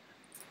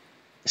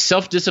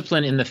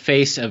self-discipline in the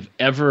face of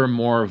ever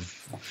more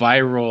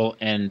viral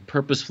and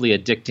purposefully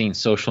addicting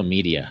social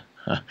media.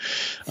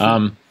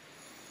 And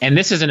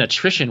this is an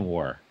attrition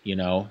war,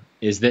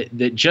 is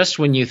that just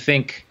when you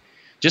think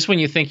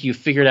you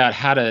figured out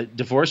how to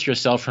divorce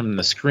yourself from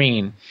the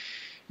screen,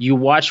 you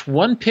watch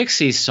one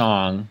Pixies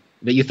song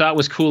that you thought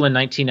was cool in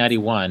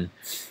 1991,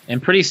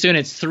 and pretty soon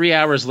it's 3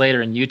 hours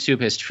later and YouTube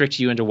has tricked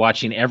you into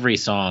watching a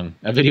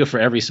video for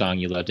every song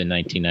you loved in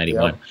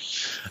 1991. Yep.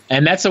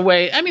 And that's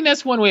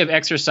one way of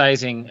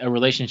exercising a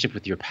relationship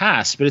with your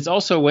past, but it's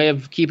also a way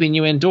of keeping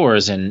you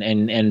indoors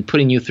and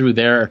putting you through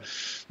their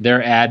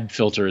ad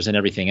filters and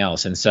everything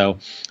else. And so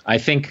I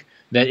think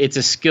that it's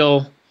a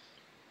skill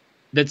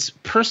that's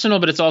personal,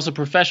 but it's also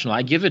professional.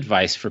 I give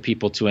advice for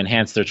people to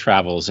enhance their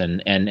travels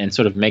and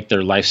sort of make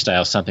their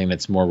lifestyle something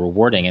that's more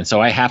rewarding. And so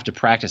I have to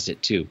practice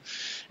it too.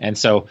 And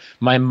so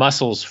my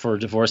muscles for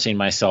divorcing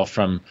myself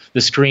from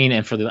the screen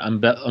and for the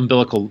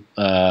umbilical,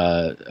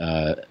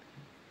 the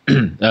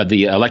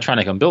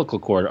electronic umbilical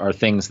cord are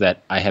things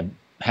that I have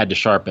had to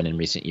sharpen in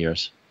recent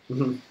years.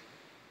 Mm-hmm.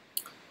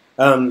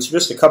 So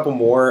just a couple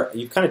more.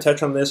 You've kind of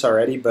touched on this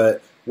already,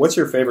 but what's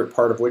your favorite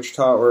part of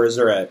Wichita, or is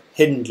there a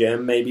hidden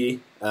gem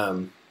maybe?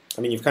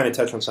 You've kind of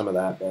touched on some of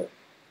that, but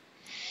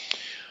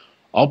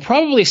I'll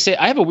probably say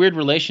I have a weird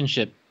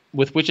relationship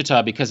with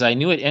Wichita because I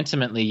knew it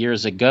intimately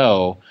years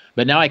ago,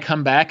 but now I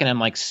come back and I'm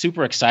like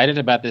super excited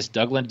about this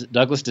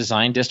Douglas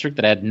Design District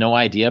that I had no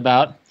idea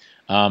about.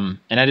 And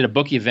I did a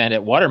book event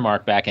at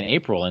Watermark back in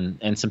April,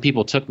 and some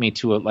people took me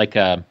to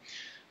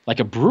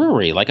a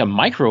brewery, like a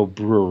micro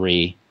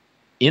brewery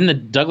in the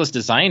Douglas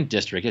Design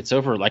District. It's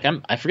over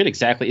I forget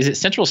exactly. Is it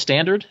Central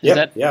Standard?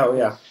 Yeah.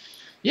 Yeah.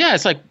 Yeah,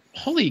 it's like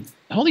holy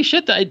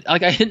shit! I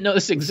didn't know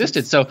this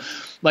existed. So,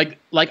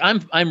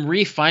 I'm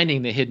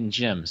refining the hidden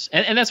gems,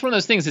 and that's one of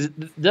those things. Is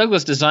the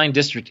Douglas Design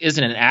District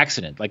isn't an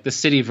accident. Like the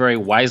city very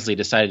wisely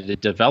decided to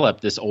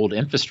develop this old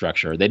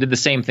infrastructure. They did the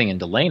same thing in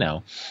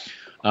Delano.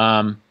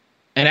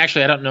 And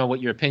actually, I don't know what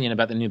your opinion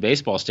about the new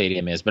baseball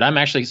stadium is, but I'm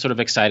actually sort of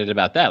excited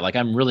about that. Like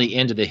I'm really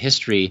into the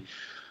history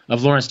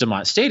of Lawrence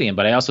Dumont Stadium,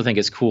 but I also think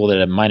it's cool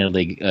that a minor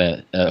league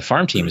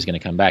farm team is going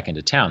to come back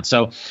into town.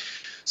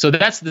 So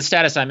that's the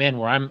status I'm in,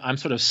 where I'm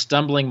sort of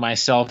stumbling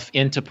myself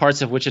into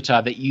parts of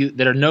Wichita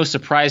that are no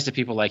surprise to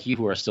people like you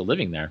who are still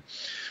living there.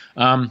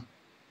 I'm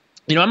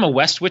a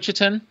West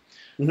Wichitan,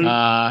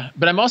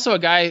 but I'm also a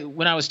guy.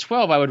 When I was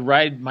 12, I would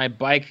ride my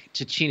bike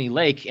to Cheney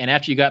Lake, and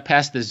after you got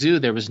past the zoo,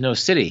 there was no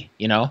city.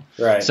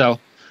 Right. So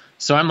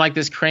I'm like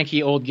this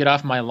cranky old get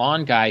off my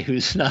lawn guy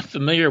who's not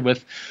familiar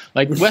with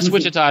West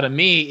Wichita to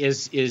me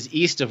is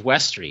east of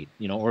West Street,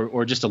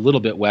 or just a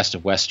little bit west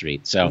of West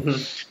Street. So.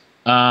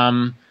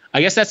 I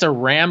guess that's a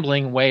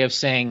rambling way of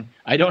saying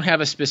I don't have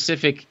a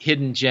specific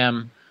hidden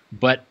gem,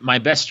 but my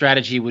best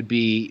strategy would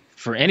be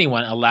for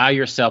anyone, allow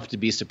yourself to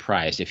be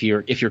surprised. If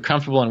you're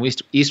comfortable in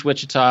East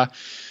Wichita,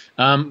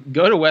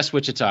 go to West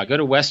Wichita, go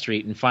to West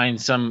Street and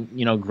find some,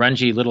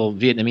 grungy little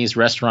Vietnamese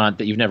restaurant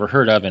that you've never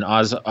heard of, and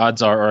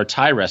odds are, or a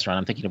Thai restaurant.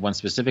 I'm thinking of one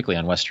specifically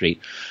on West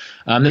Street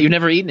that you've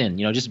never eaten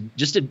in.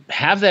 Just to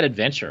have that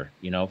adventure.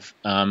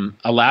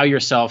 Allow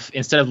yourself,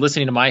 instead of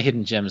listening to my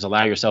hidden gems,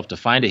 allow yourself to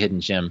find a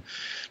hidden gem.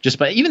 Just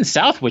by even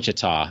South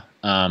Wichita,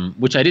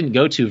 which I didn't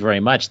go to very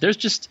much.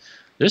 There's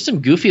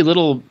some goofy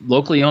little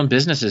locally owned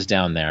businesses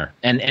down there,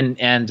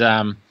 and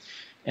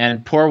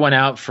pour one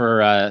out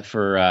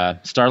for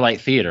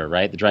Starlight Theater,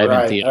 right? The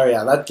drive-in theater. Oh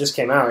yeah, that just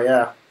came out.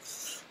 Yeah.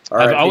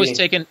 I've always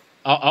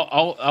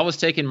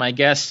taken my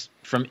guests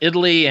from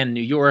Italy and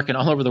New York and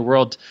all over the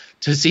world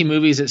to see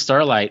movies at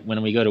Starlight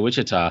when we go to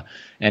Wichita,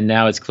 and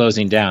now it's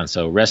closing down.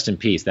 So rest in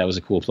peace. That was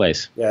a cool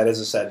place. Yeah, it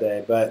is a sad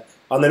day. But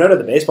on the note of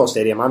the baseball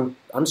stadium,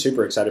 I'm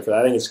super excited for that.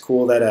 I think it's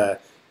cool that a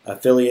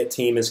affiliate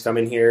team is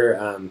coming here.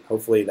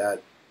 Hopefully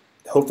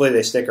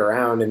they stick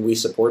around and we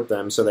support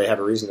them so they have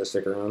a reason to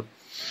stick around.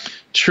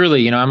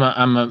 Truly, I'm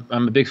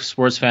a big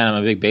sports fan.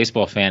 I'm a big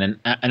baseball fan,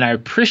 and I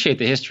appreciate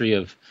the history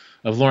of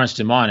Lawrence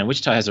Dumont. And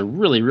Wichita has a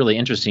really, really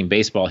interesting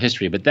baseball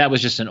history, but that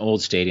was just an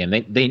old stadium.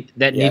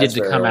 That needed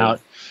to come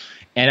out,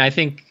 and I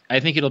think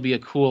it'll be a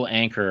cool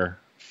anchor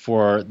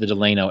for the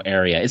Delano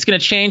area. It's going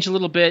to change a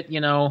little bit,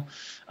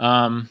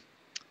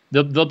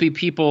 There'll be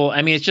people.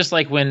 I mean, it's just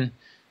like when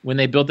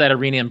they built that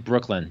arena in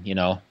Brooklyn,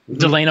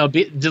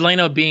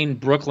 Delano being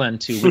Brooklyn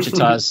to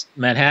Wichita's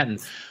Manhattan.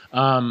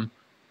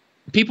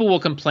 People will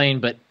complain,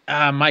 but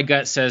my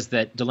gut says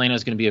that Delano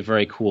is going to be a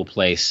very cool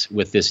place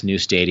with this new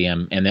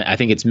stadium, and I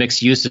think it's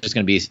mixed use. They're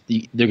going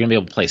to be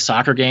able to play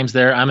soccer games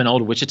there. I'm an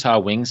old Wichita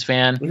Wings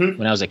fan.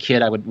 When I was a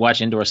kid, I would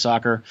watch indoor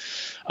soccer,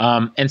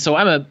 and so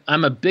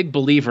I'm a big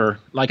believer.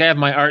 Like I have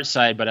my art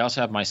side, but I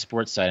also have my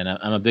sports side, and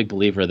I'm a big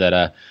believer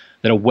that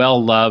a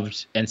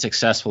well-loved and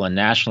successful and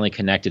nationally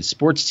connected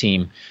sports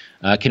team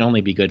can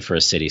only be good for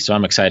a city. So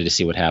I'm excited to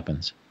see what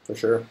happens. For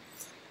sure.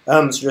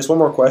 So just one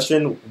more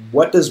question.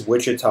 What does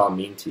Wichita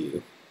mean to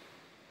you?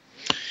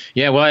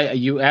 Yeah, well,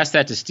 you asked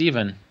that to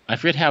Steven. I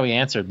forget how he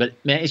answered, but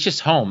man, it's just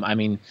home. I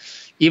mean,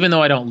 even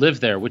though I don't live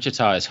there,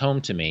 Wichita is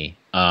home to me.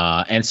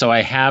 And so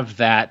I have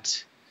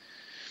that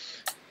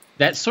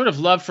sort of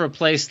love for a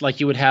place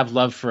like you would have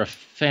love for a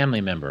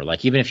family member.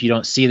 Like even if you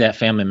don't see that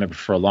family member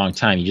for a long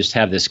time, you just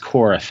have this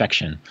core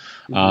affection.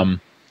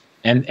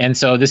 And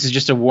so this is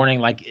just a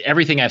warning, like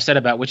everything I've said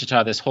about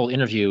Wichita, this whole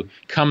interview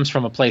comes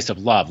from a place of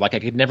love. Like I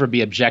could never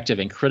be objective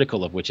and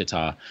critical of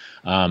Wichita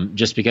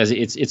just because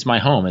it's my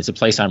home. It's a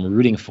place I'm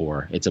rooting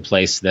for. It's a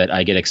place that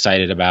I get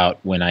excited about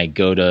when I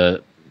go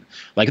to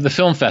like the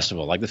film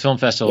festival. Like the film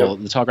festival,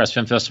 the Tallgrass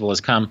Film Festival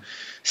has come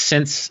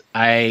since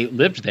I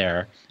lived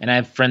there, and I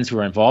have friends who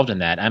are involved in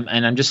that.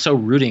 I'm just so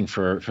rooting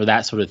for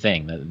that sort of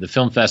thing, the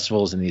film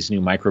festivals and these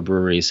new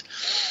microbreweries.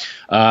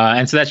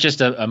 And so that's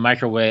just a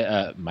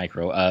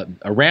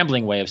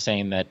rambling way of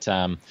saying that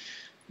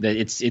that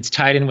it's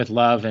tied in with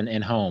love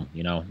and home.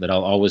 That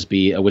I'll always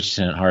be a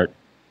Wichitan at heart.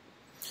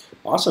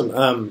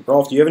 Awesome,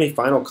 Rolf. Do you have any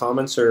final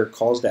comments or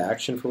calls to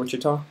action for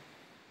Wichita?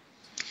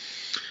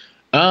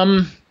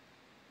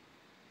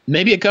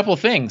 Maybe a couple of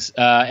things,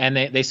 and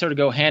they sort of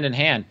go hand in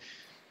hand.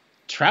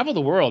 Travel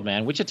the world,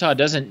 man. Wichita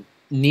doesn't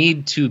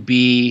need to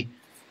be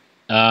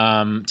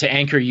to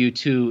anchor you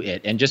to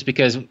it. And just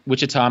because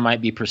Wichita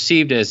might be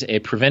perceived as a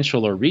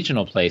provincial or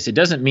regional place, it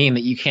doesn't mean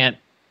that you can't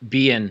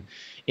be in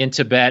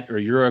Tibet or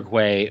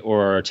Uruguay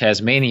or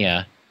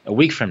Tasmania a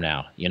week from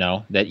now,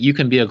 that you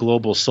can be a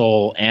global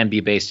soul and be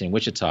based in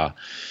Wichita.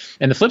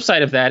 And the flip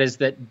side of that is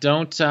that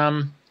don't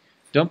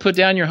don't put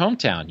down your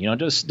hometown.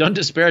 Just don't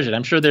disparage it.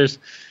 I'm sure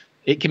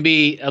it can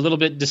be a little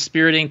bit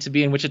dispiriting to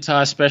be in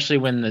Wichita, especially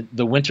when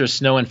the winter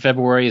snow in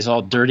February is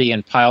all dirty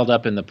and piled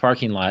up in the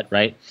parking lot,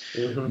 right?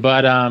 Mm-hmm.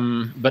 But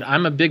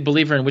I'm a big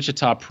believer in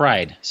Wichita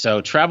pride.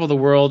 So travel the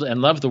world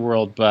and love the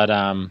world, but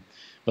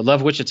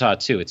love Wichita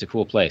too. It's a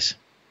cool place.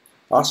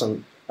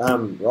 Awesome.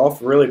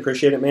 Rolf, really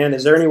appreciate it, man.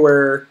 Is there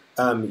anywhere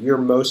you're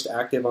most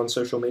active on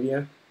social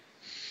media?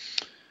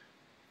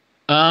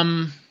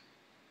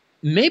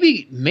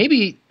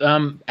 Maybe.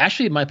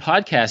 Actually, my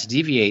podcast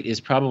Deviate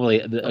is probably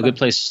a good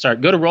place to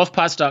start. Go to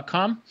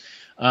rolfpotts.com.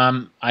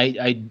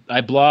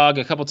 I blog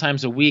a couple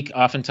times a week.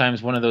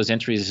 Oftentimes, one of those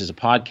entries is a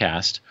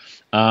podcast.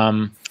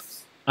 I'm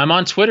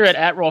on Twitter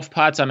at Rolf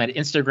Potts. I'm at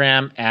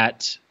Instagram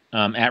at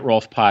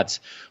Rolf Potts.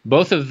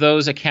 Both of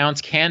those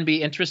accounts can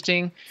be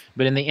interesting,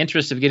 but in the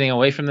interest of getting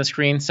away from the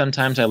screen,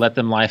 sometimes I let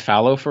them lie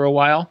fallow for a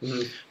while.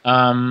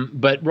 Mm-hmm.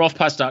 But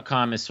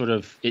rolfpotts.com is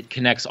it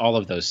connects all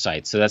of those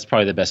sites, so that's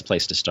probably the best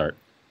place to start.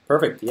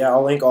 Perfect. Yeah,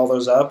 I'll link all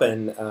those up,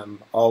 and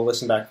I'll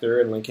listen back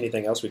through and link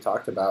anything else we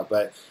talked about.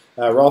 But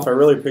Rolf, I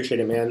really appreciate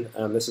it, man.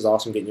 This is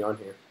awesome getting you on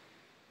here.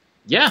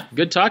 Yeah,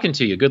 good talking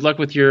to you. Good luck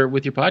with your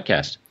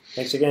podcast.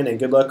 Thanks again, and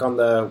good luck on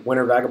the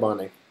winter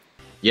vagabonding.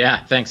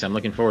 Yeah, thanks. I'm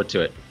looking forward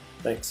to it.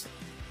 Thanks.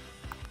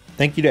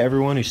 Thank you to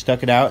everyone who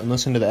stuck it out and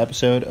listened to the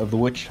episode of the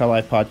Wichita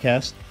Life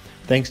podcast.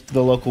 Thanks to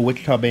the local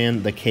Wichita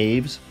band The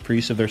Caves for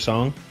use of their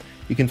song.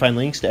 You can find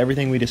links to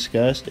everything we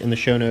discussed in the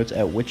show notes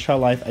at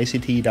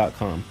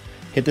wichitalifeict.com.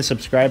 Hit the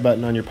subscribe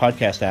button on your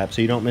podcast app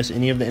so you don't miss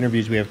any of the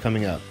interviews we have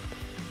coming up.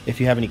 If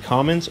you have any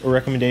comments or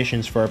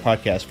recommendations for our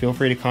podcast, feel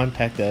free to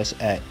contact us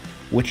at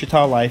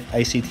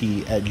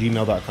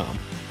wichitalifeict@gmail.com.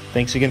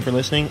 Thanks again for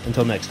listening.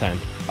 Until next time,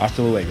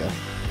 hasta luego.